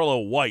 but Arlo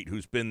White,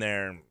 who's been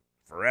there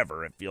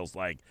forever, it feels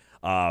like,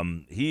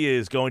 he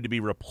is going to be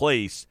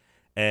replaced.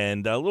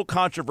 And a little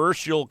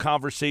controversial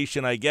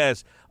conversation, I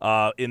guess,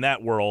 in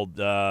that world.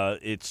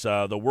 It's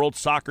the World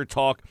Soccer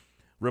Talk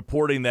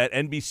reporting that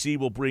NBC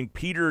will bring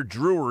Peter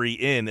Drury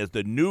in as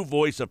the new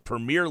voice of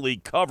Premier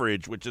League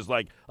coverage, which is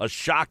like a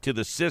shock to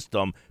the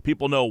system.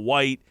 People know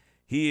White.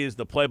 He is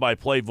the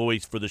play-by-play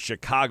voice for the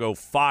Chicago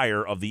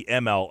Fire of the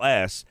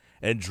MLS.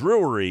 And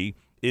Drury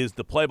is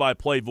the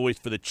play-by-play voice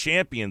for the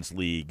Champions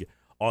League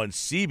on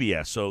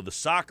CBS. So the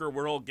soccer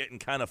world getting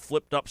kind of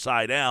flipped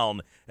upside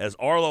down as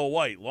Arlo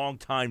White,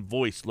 longtime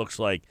voice, looks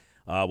like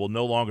will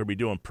no longer be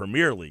doing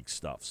Premier League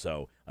stuff.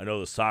 So I know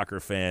the soccer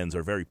fans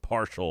are very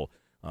partial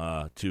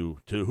to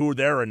who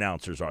their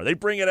announcers are. They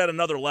bring it at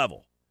another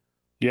level.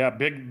 Yeah,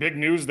 big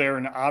news there,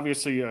 and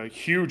obviously a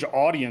huge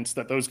audience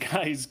that those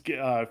guys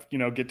get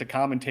to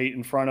commentate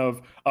in front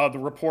of. The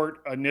report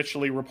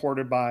initially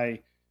reported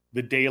by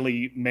the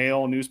Daily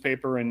Mail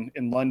newspaper in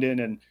London,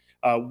 and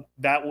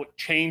that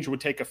change would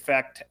take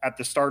effect at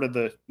the start of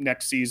the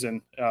next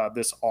season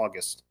this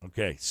August.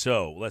 Okay,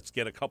 so let's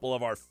get a couple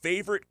of our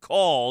favorite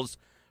calls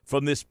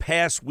from this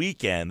past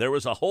weekend. There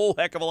was a whole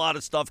heck of a lot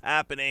of stuff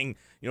happening,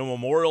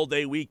 Memorial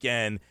Day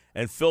weekend.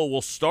 And Phil,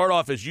 we'll start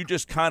off, as you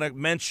just kind of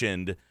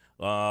mentioned,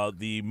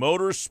 the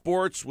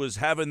motorsports was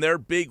having their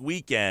big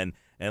weekend,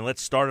 and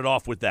let's start it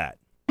off with that.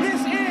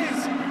 This is,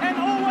 and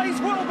always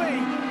will be,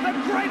 the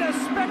greatest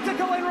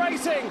spectacle in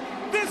racing.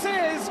 This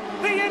is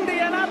the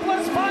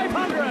Indianapolis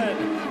 500.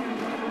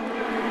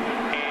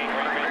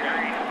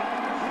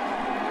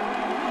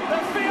 The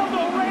field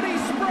already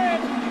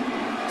spread.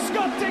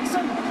 Scott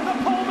Dixon,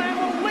 the pole man,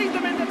 will lead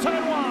them into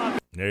turn 1.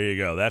 There you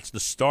go. That's the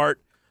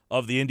start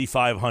of the Indy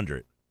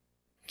 500.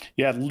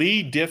 Yeah,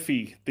 Lee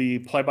Diffie, the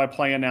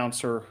play-by-play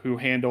announcer who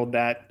handled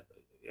that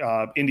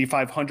Indy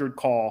 500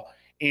 call,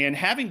 And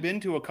having been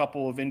to a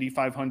couple of Indy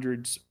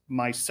 500s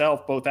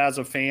myself, both as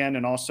a fan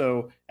and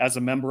also as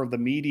a member of the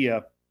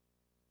media,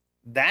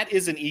 that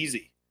isn't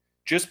easy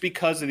just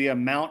because of the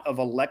amount of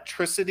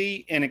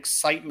electricity and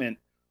excitement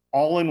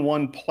all in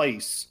one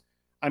place.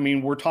 I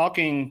mean, we're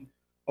talking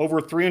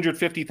over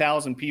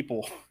 350,000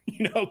 people,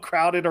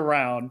 crowded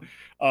around.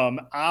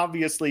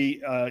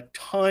 Obviously, a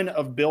ton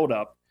of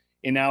buildup.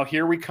 And now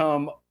here we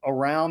come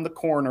around the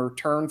corner,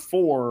 turn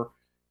 4,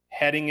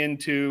 heading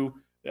into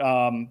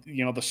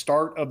the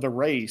start of the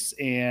race.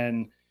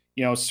 And,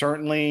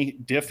 certainly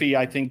Diffie,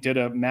 I think, did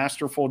a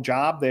masterful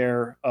job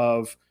there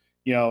of,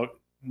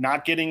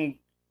 not getting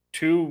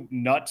too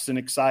nuts and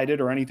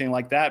excited or anything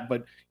like that,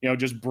 but,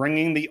 just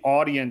bringing the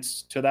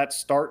audience to that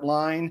start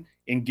line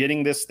and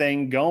getting this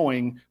thing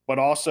going, but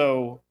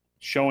also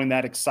showing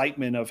that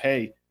excitement of,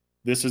 hey,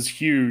 this is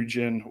huge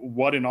and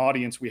what an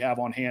audience we have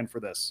on hand for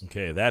this.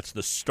 Okay, that's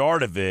the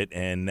start of it.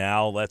 And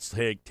now let's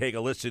take a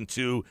listen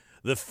to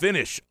the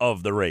finish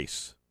of the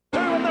race. 2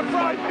 in the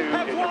front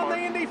have won the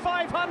Indy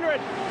 500.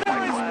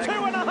 There is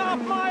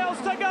 2.5 miles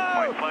to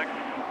go.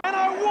 And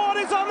O'Ward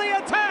is on the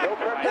attack.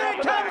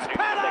 Here comes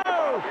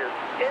Pato.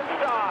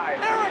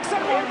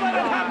 Ericsson won't let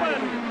it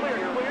happen.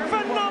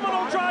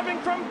 Phenomenal driving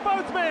from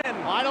both men.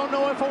 I don't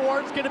know if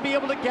O'Ward's going to be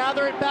able to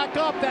gather it back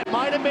up. That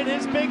might have been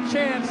his big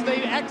chance.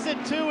 They exit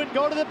 2 and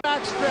go to the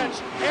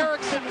backstretch.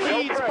 Ericsson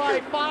leads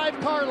by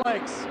 5 car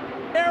lengths.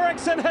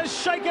 Ericsson has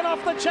shaken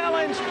off the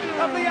challenge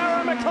of the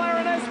Arrow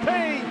McLaren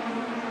SP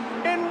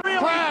in really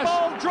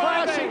bold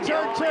driving. Crash in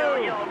turn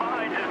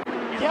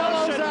 2.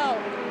 Yellows out.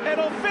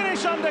 It'll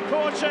finish under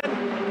caution.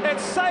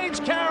 It's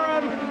Sage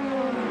Karam,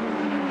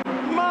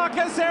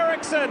 Marcus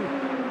Ericsson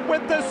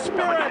with the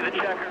spirit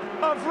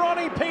of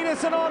Ronnie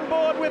Peterson on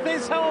board with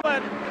his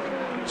helmet.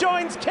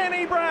 Joins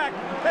Kenny Brack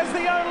as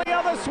the only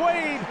other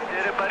Swede.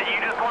 Did it, buddy. You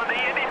just won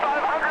the Indy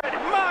 500.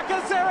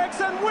 Marcus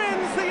Ericsson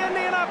wins the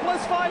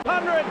Indianapolis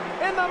 500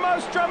 in the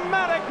most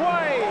dramatic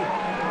way.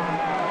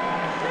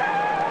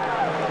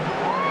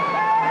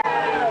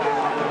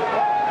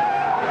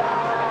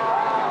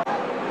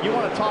 You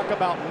want to talk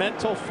about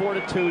mental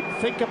fortitude.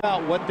 Think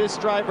about what this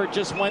driver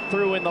just went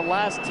through in the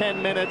last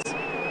 10 minutes.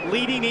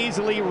 Leading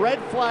easily,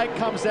 red flag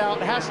comes out,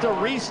 has to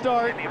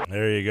restart.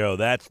 There you go.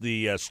 That's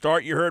the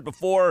start you heard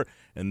before,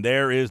 and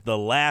there is the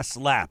last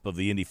lap of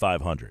the Indy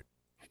 500.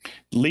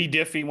 Lee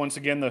Diffie, once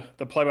again,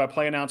 the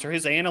play-by-play announcer.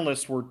 His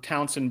analysts were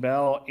Townsend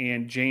Bell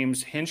and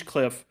James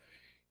Hinchcliffe.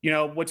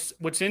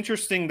 What's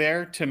interesting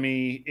there to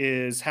me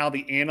is how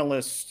the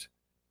analysts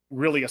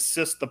really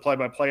assist the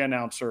play-by-play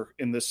announcer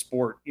in this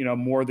sport,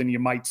 more than you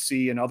might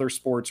see in other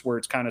sports where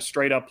it's kind of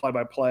straight up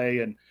play-by-play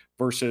and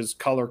versus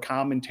color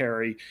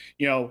commentary.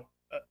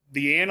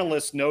 The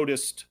analyst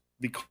noticed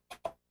the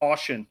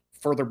caution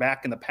further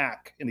back in the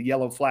pack in the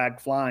yellow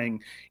flag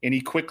flying, and he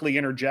quickly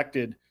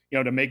interjected,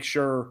 to make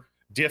sure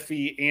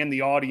Diffie and the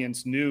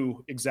audience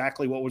knew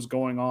exactly what was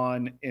going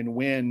on and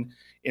when.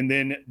 And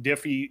then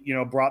Diffie,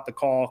 brought the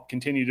call,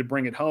 continued to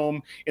bring it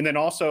home. And then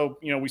also,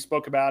 we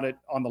spoke about it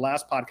on the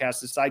last podcast,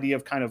 this idea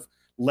of kind of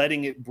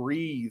letting it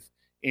breathe.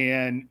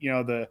 And,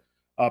 the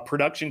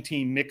production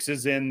team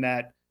mixes in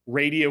that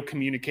radio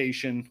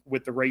communication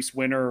with the race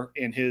winner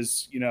and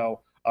his,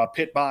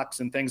 pit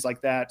box and things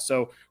like that.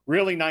 So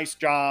really nice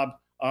job,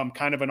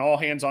 kind of an all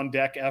hands on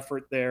deck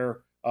effort there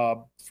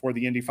for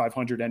the Indy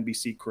 500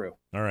 NBC crew.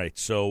 All right,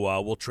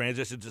 so we'll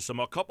transition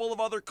to a couple of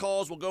other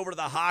calls. We'll go over to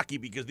the hockey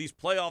because these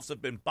playoffs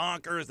have been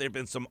bonkers. There have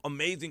been some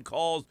amazing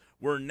calls.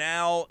 We're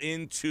now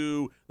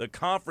into the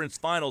conference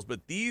finals,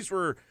 but these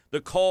were the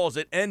calls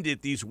that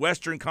ended these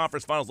Western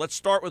Conference finals. Let's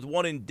start with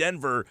one in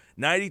Denver,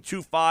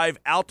 92.5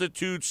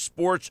 Altitude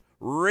Sports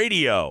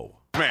Radio.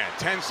 Man,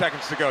 10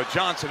 seconds to go.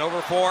 Johnson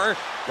over 4.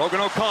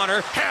 Logan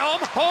O'Connor. Helm,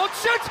 holds,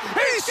 shoots.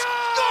 He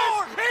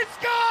scores! He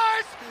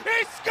scores!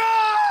 He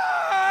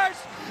scores!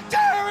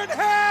 Darren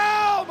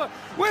Helm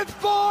with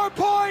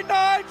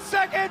 4.9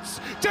 seconds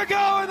to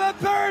go in the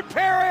third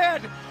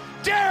period.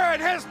 Darren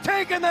has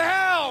taken the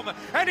helm,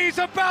 and he's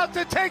about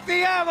to take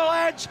the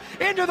Avalanche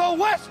into the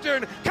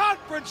Western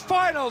Conference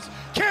Finals.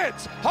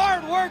 Kids,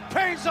 hard work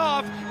pays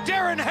off.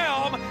 Darren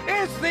Helm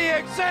is the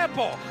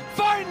example.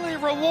 Finally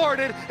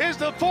rewarded is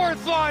the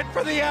fourth line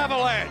for the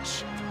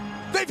Avalanche.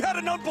 They've had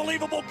an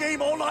unbelievable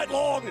game all night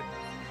long.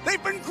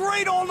 They've been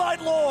great all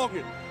night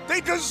long. They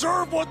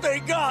deserve what they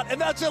got, and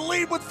that's a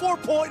lead with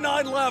 4.9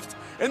 left.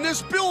 And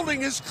this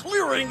building is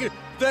clearing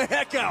the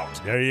heck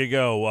out. There you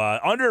go.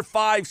 Under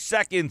 5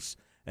 seconds,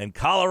 and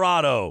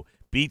Colorado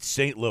beats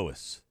St.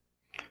 Louis.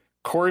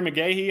 Corey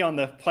McGahey on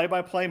the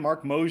play-by-play,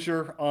 Mark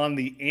Mosier on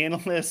the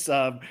analysts.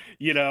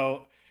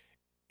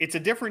 It's a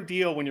different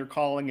deal when you're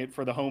calling it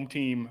for the home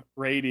team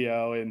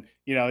radio. And,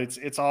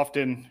 it's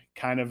often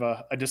kind of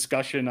a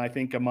discussion, I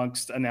think,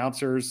 amongst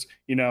announcers,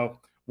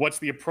 what's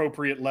the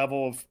appropriate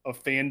level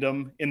of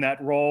fandom in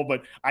that role.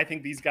 But I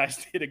think these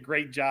guys did a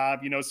great job.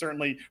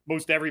 Certainly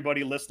most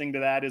everybody listening to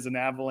that is an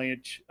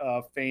Avalanche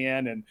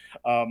fan,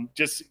 and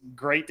just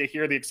great to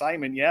hear the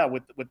excitement. Yeah,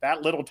 with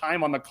that little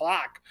time on the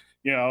clock,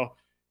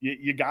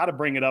 you got to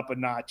bring it up a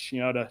notch,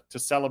 to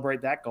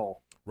celebrate that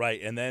goal. Right,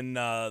 and then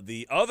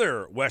the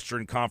other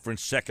Western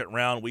Conference second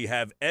round, we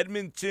have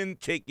Edmonton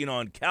taking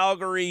on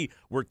Calgary.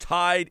 We're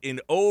tied in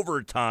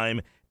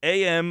overtime.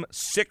 AM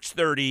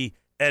 6:30,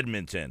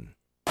 Edmonton.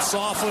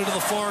 Softly to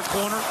the far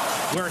corner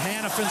where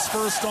Hannafin's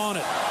first on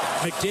it.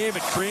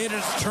 McDavid created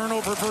a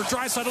turnover for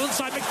Draisaitl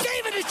inside.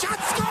 McDavid, his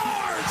shot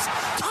scores!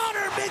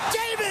 Connor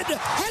McDavid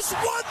has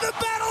won the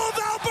Battle of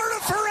Alberta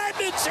for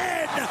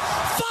Edmonton!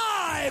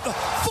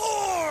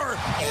 5-4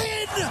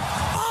 in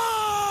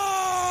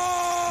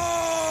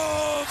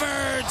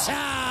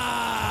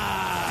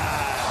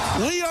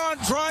overtime! Leon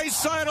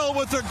Draisaitl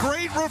with a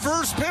great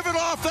reverse pivot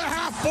off the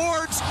half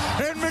boards,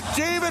 and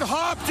McDavid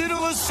hopped into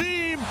the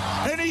seam,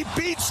 and he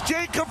beats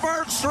Jacob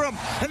Markstrom,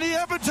 and the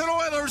Edmonton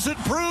Oilers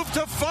improved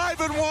to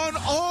 5-1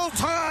 all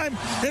time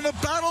in the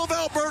Battle of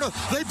Alberta.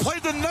 They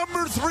played the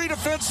number 3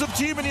 defensive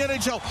team in the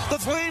NHL. The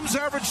Flames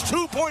averaged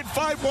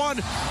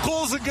 2.51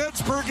 goals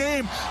against per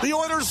game. The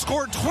Oilers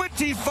scored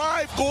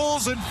 25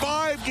 goals in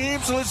 5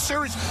 games in this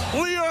series.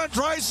 Leon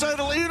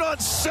Draisaitl in on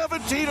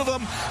 17 of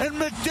them, and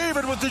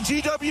McDavid with the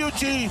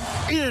GWG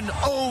in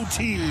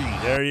OT.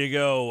 There you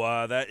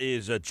go. That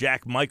is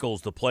Jack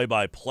Michaels, the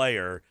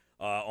play-by-player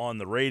on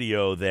the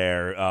radio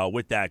there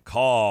with that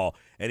call.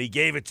 And he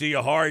gave it to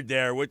you hard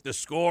there with the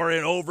score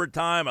in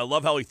overtime. I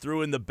love how he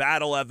threw in the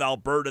Battle of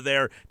Alberta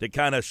there to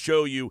kind of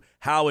show you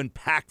how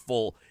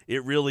impactful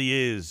it really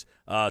is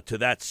to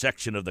that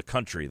section of the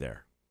country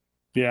there.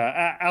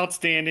 Yeah,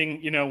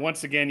 outstanding.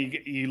 Once again,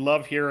 you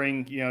love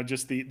hearing,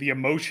 just the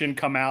emotion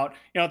come out.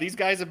 These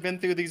guys have been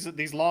through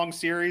these long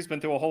series,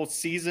 been through a whole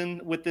season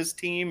with this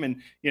team,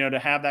 and, to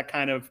have that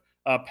kind of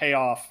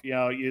payoff,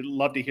 you'd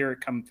love to hear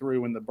it come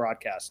through in the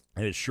broadcast.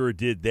 And it sure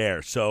did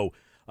there. So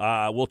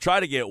we'll try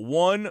to get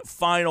one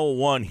final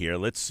one here.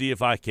 Let's see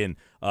if I can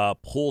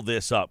pull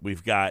this up.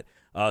 We've got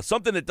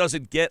something that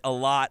doesn't get a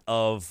lot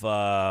of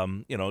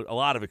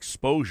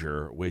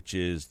exposure, which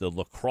is the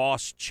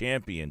lacrosse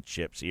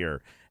championships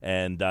here.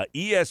 And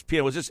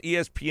ESPN, was this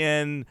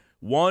ESPN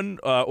 1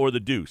 or the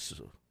Deuce?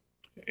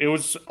 It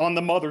was on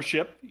the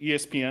mothership,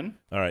 ESPN.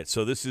 All right,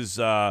 so this is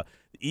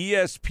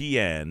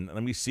ESPN.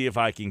 Let me see if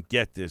I can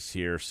get this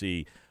here.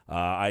 See,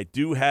 I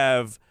do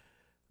have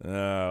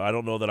I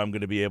don't know that I'm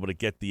going to be able to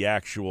get the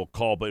actual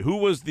call, but who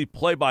was the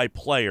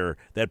play-by-player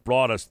that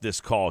brought us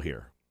this call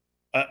here?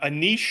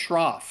 Anish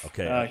Shroff.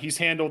 Okay. He's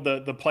handled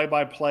the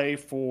play-by-play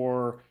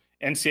for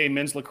NCAA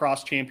men's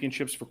lacrosse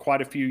championships for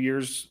quite a few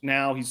years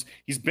now.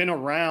 He's been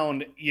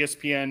around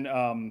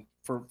ESPN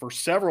for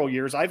several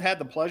years. I've had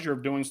the pleasure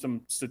of doing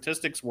some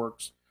statistics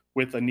works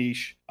with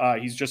Anish.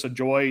 He's just a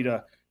joy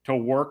to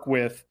work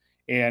with,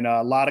 and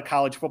a lot of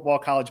college football,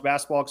 college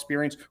basketball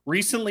experience.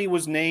 Recently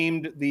was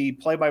named the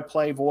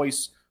play-by-play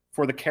voice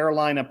for the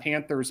Carolina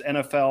Panthers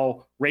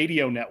NFL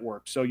radio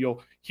network. So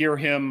you'll hear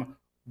him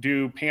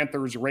do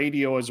Panthers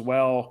radio as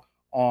well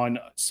on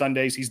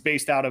Sundays. He's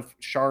based out of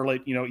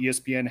Charlotte.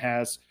 ESPN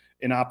has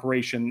an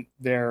operation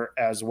there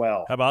as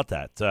well. How about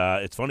that?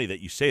 It's funny that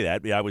you say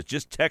that. I was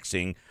just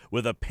texting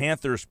with a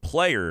Panthers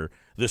player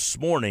this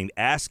morning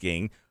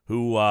asking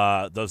who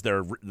does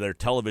their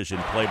television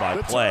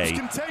play-by-play.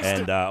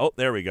 And,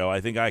 there we go.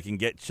 I think I can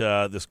get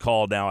this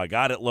call now. I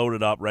got it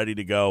loaded up, ready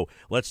to go.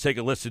 Let's take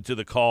a listen to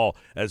the call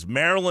as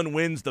Maryland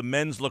wins the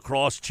men's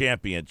lacrosse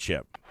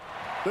championship.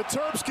 The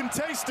Terps can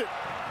taste it.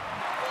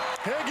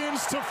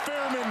 Higgins to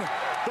Fairman.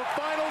 The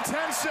final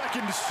 10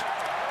 seconds.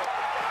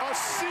 A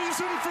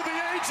season for the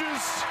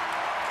ages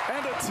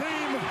and a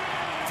team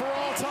for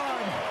all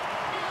time.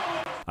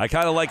 I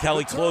kind of like how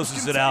he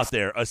closes it out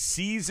there. A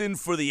season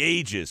for the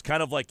ages,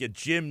 kind of like a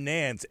Jim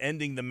Nantz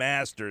ending the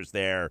Masters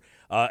there,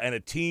 and a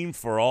team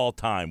for all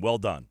time. Well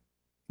done.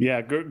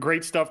 Yeah,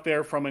 great stuff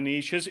there from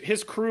Anish.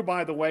 His crew,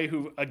 by the way,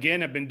 who,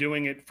 again, have been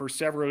doing it for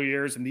several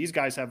years, and these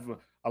guys have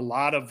a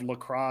lot of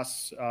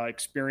lacrosse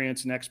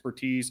experience and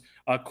expertise.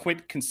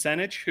 Quint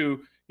Kinsenich,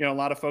 who a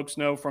lot of folks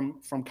know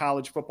from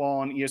college football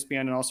on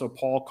ESPN, and also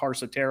Paul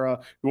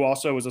Carsatera, who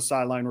also is a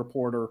sideline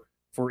reporter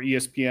for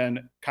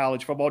ESPN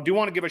college football. I do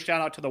want to give a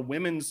shout out to the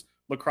women's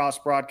lacrosse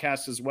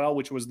broadcast as well,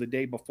 which was the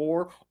day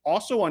before,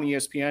 also on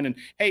ESPN. And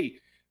hey,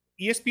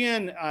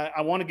 ESPN,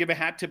 I want to give a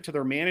hat tip to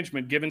their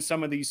management, given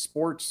some of these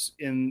sports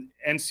in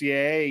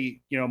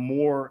NCAA,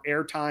 more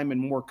airtime and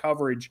more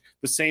coverage.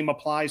 The same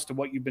applies to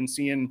what you've been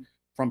seeing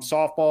from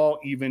softball,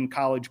 even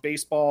college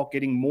baseball,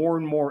 getting more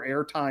and more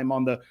airtime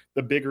on the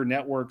bigger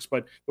networks.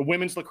 But the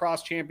women's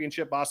lacrosse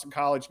championship, Boston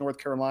College, North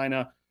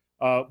Carolina,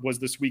 was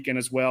this weekend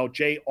as well.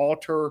 Jay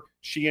Alter,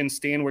 Sheehan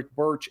Stanwyck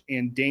Birch,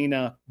 and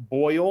Dana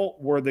Boyle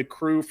were the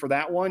crew for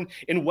that one.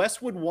 And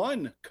Westwood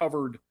One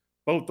covered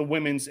both the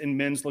women's and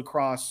men's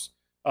lacrosse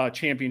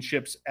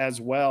championships as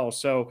well.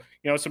 So,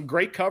 some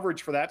great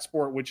coverage for that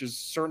sport, which is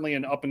certainly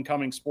an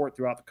up-and-coming sport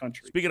throughout the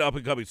country. Speaking of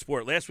up-and-coming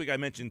sport, last week I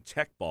mentioned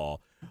Tech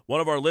Ball. One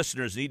of our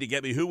listeners need to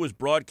get me who was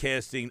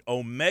broadcasting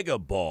Omega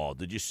Ball.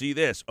 Did you see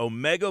this?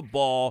 Omega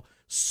Ball,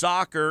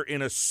 soccer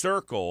in a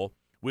circle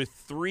with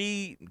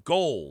 3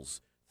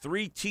 goals,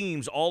 3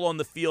 teams all on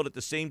the field at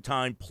the same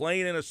time,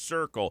 playing in a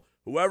circle.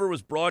 Whoever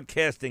was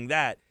broadcasting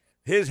that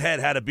His head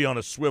had to be on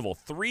a swivel.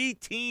 3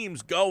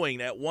 teams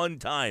going at one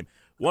time.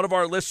 One of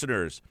our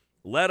listeners,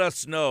 let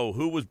us know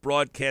who was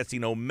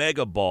broadcasting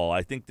Omega Ball.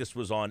 I think this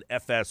was on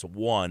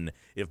FS1,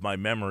 if my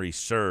memory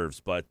serves.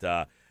 But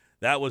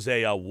that was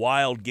a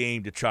wild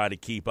game to try to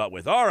keep up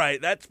with. All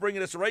right, that's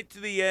bringing us right to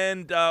the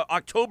end.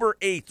 October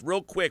 8th,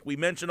 real quick, we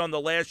mentioned on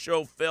the last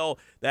show, Phil,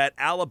 that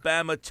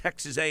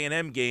Alabama-Texas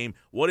A&M game.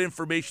 What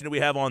information do we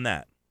have on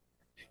that?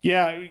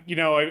 Yeah,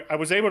 I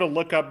was able to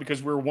look up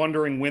because we were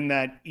wondering when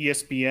that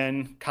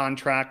ESPN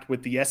contract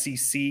with the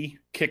SEC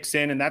kicks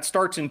in, and that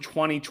starts in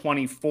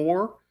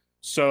 2024.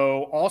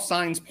 So all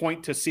signs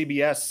point to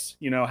CBS,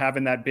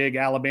 having that big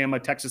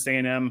Alabama-Texas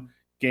A&M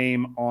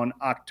game on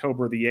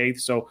October the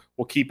 8th. So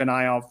we'll keep an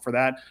eye out for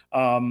that.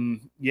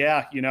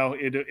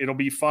 It'll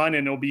be fun,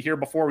 and it'll be here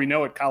before we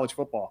know it, college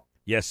football.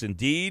 Yes,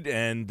 indeed.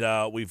 And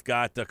we've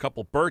got a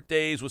couple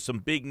birthdays with some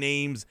big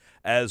names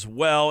as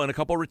well and a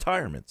couple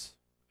retirements.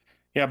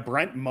 Yeah,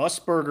 Brent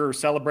Musburger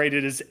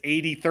celebrated his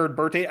 83rd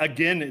birthday.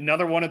 Again,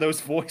 another one of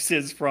those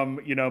voices from,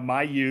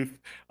 my youth,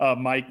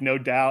 Mike, no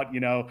doubt,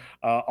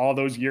 all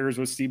those years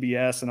with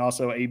CBS and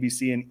also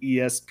ABC and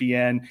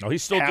ESPN. Oh,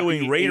 he's still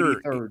doing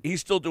Raider. 83rd.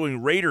 He's still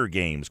doing Raider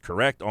games,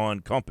 correct,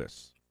 on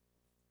Compass.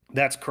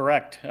 That's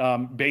correct.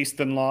 Based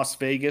in Las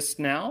Vegas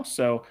now.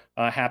 So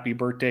happy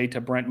birthday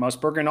to Brent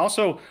Musburger. And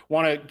also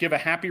want to give a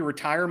happy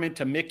retirement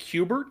to Mick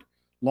Hubert,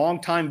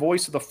 longtime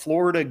voice of the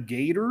Florida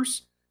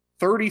Gators.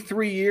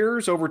 33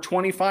 years, over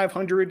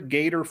 2,500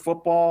 Gator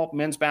football,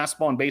 men's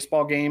basketball, and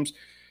baseball games.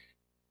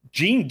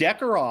 Gene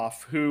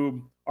Deckeroff,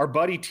 who our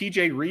buddy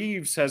TJ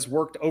Reeves has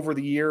worked over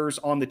the years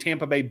on the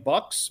Tampa Bay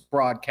Bucks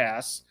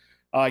broadcasts,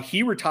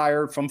 he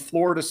retired from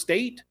Florida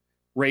State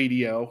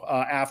radio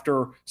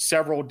after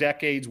several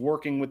decades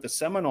working with the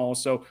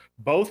Seminoles. So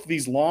both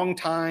these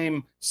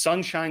longtime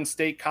Sunshine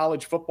State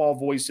college football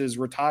voices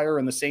retire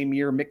in the same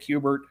year. Mick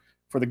Hubert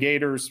for the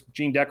Gators,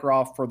 Gene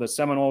Deckeroff for the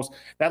Seminoles.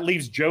 That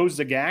leaves Joe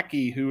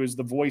Zagacki, who is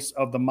the voice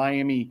of the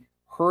Miami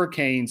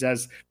Hurricanes,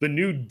 as the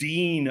new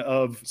dean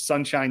of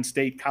Sunshine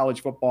State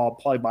college football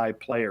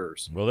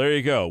play-by-players. Well, there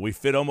you go. We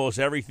fit almost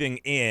everything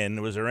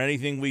in. Was there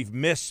anything we've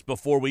missed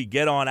before we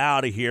get on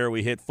out of here?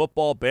 We hit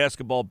football,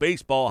 basketball,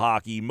 baseball,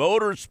 hockey,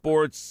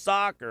 motorsports,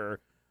 soccer,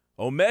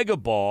 Omega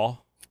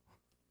Ball.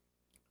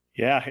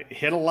 Yeah,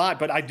 hit a lot.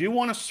 But I do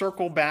want to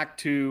circle back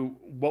to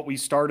what we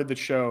started the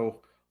show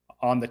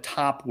on the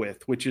top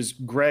with, which is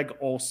Greg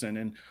Olsen.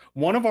 And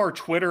one of our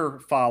Twitter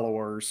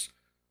followers,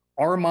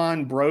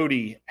 Armand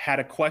Brody, had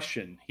a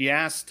question. He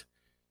asked,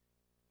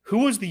 who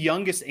was the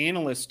youngest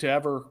analyst to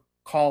ever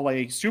call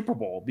a Super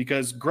Bowl?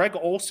 Because Greg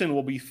Olsen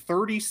will be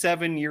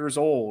 37 years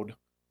old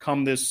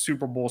come this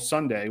Super Bowl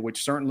Sunday,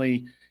 which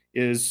certainly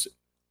is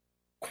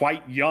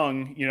quite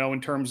young,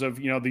 in terms of,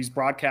 these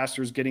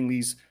broadcasters getting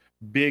these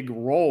big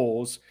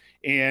roles.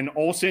 And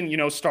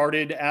Olsen,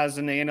 started as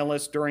an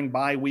analyst during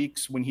bye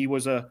weeks when he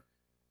was a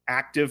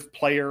active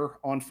player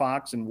on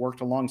Fox and worked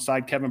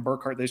alongside Kevin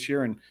Burkhardt this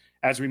year. And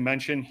as we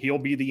mentioned, he'll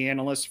be the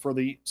analyst for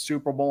the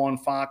Super Bowl on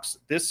Fox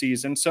this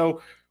season.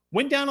 So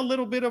went down a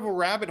little bit of a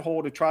rabbit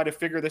hole to try to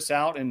figure this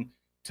out. And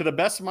to the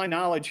best of my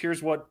knowledge,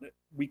 here's what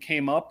we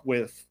came up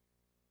with.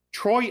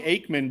 Troy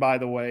Aikman, by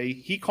the way,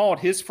 he called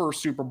his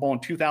first Super Bowl in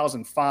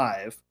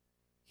 2005.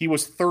 He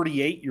was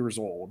 38 years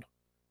old.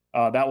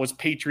 That was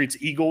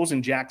Patriots-Eagles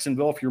in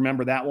Jacksonville, if you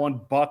remember that one.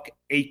 Buck,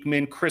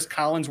 Aikman, Chris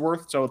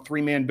Collinsworth, so a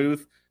 3-man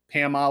booth.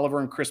 Pam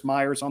Oliver and Chris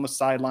Myers on the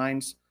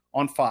sidelines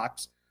on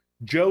Fox.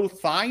 Joe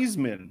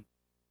Theismann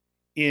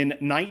in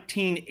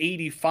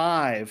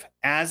 1985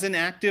 as an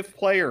active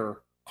player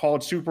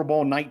called Super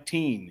Bowl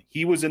 19.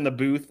 He was in the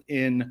booth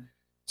in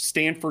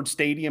Stanford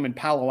Stadium in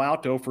Palo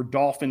Alto for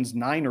Dolphins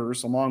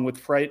Niners, along with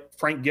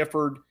Frank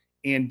Gifford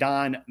and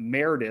Don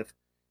Meredith.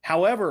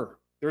 However,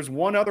 there's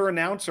one other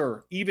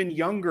announcer, even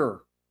younger,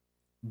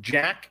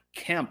 Jack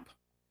Kemp.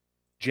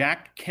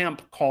 Jack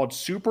Kemp called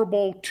Super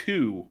Bowl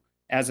II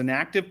as an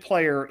active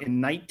player in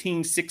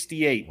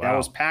 1968. Wow. That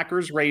was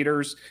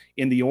Packers-Raiders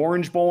in the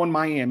Orange Bowl in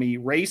Miami.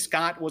 Ray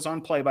Scott was on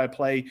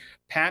play-by-play.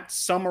 Pat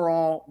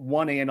Summerall,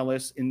 one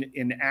analyst,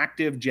 in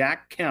active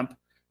Jack Kemp,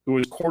 who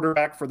was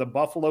quarterback for the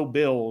Buffalo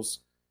Bills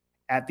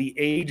at the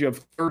age of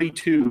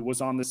 32, was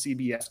on the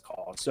CBS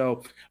call.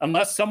 So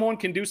unless someone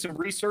can do some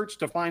research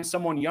to find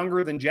someone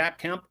younger than Jack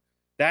Kemp,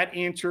 that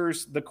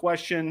answers the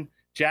question.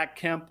 Jack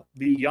Kemp,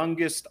 the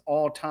youngest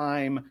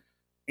all-time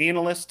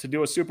analyst to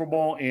do a Super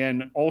Bowl,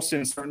 and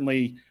Olsen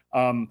certainly,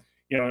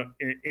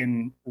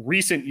 in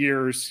recent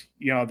years,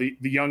 the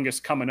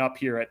youngest coming up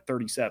here at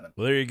 37.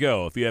 Well, there you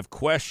go. If you have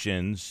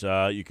questions,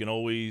 you can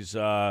always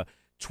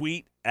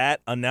tweet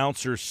at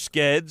Announcer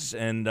Skeds,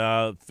 and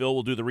Phil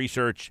will do the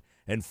research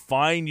and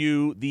find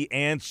you the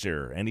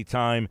answer.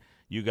 Anytime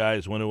you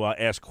guys want to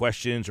ask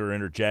questions or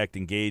interject,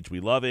 engage,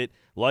 we love it.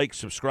 Like,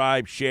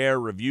 subscribe, share,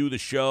 review the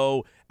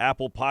show,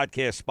 Apple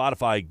Podcasts,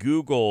 Spotify,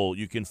 Google.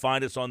 You can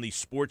find us on the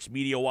Sports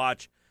Media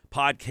Watch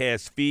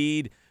podcast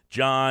feed.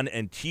 John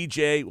and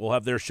TJ will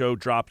have their show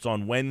drops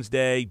on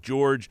Wednesday.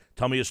 George,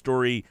 Tell Me a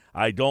Story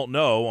I Don't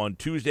Know on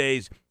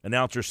Tuesdays.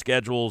 Announcer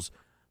schedules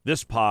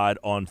this pod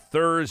on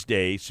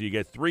Thursday, so you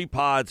get 3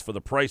 pods for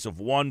the price of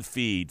 1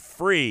 feed,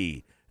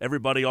 free.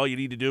 Everybody, all you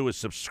need to do is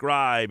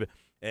subscribe,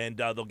 and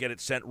they'll get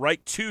it sent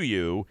right to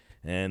you,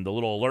 and the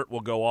little alert will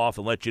go off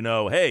and let you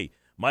know, hey,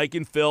 Mike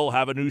and Phil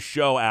have a new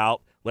show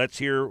out. Let's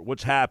hear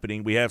what's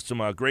happening. We have some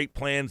great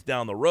plans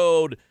down the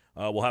road.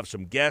 We'll have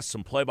some guests,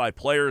 some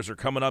play-by-players are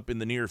coming up in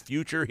the near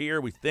future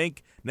here. We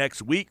think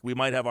next week we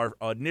might have our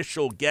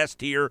initial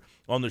guest here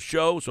on the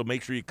show, so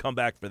make sure you come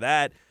back for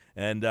that.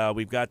 And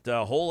we've got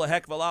a whole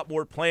heck of a lot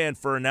more planned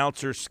for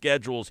announcer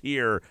schedules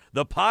here.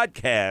 The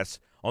podcast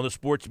on the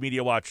Sports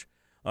Media Watch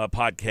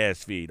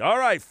podcast feed. All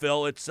right,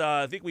 Phil, it's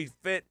I think we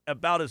fit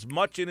about as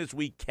much in as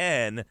we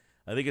can.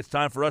 I think it's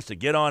time for us to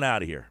get on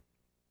out of here.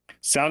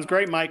 Sounds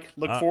great, Mike.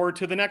 Look forward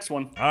to the next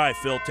one. All right,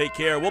 Phil, take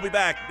care. We'll be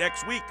back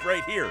next week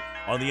right here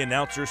on the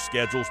Announcer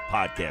Schedules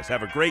podcast.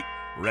 Have a great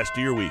rest of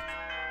your week.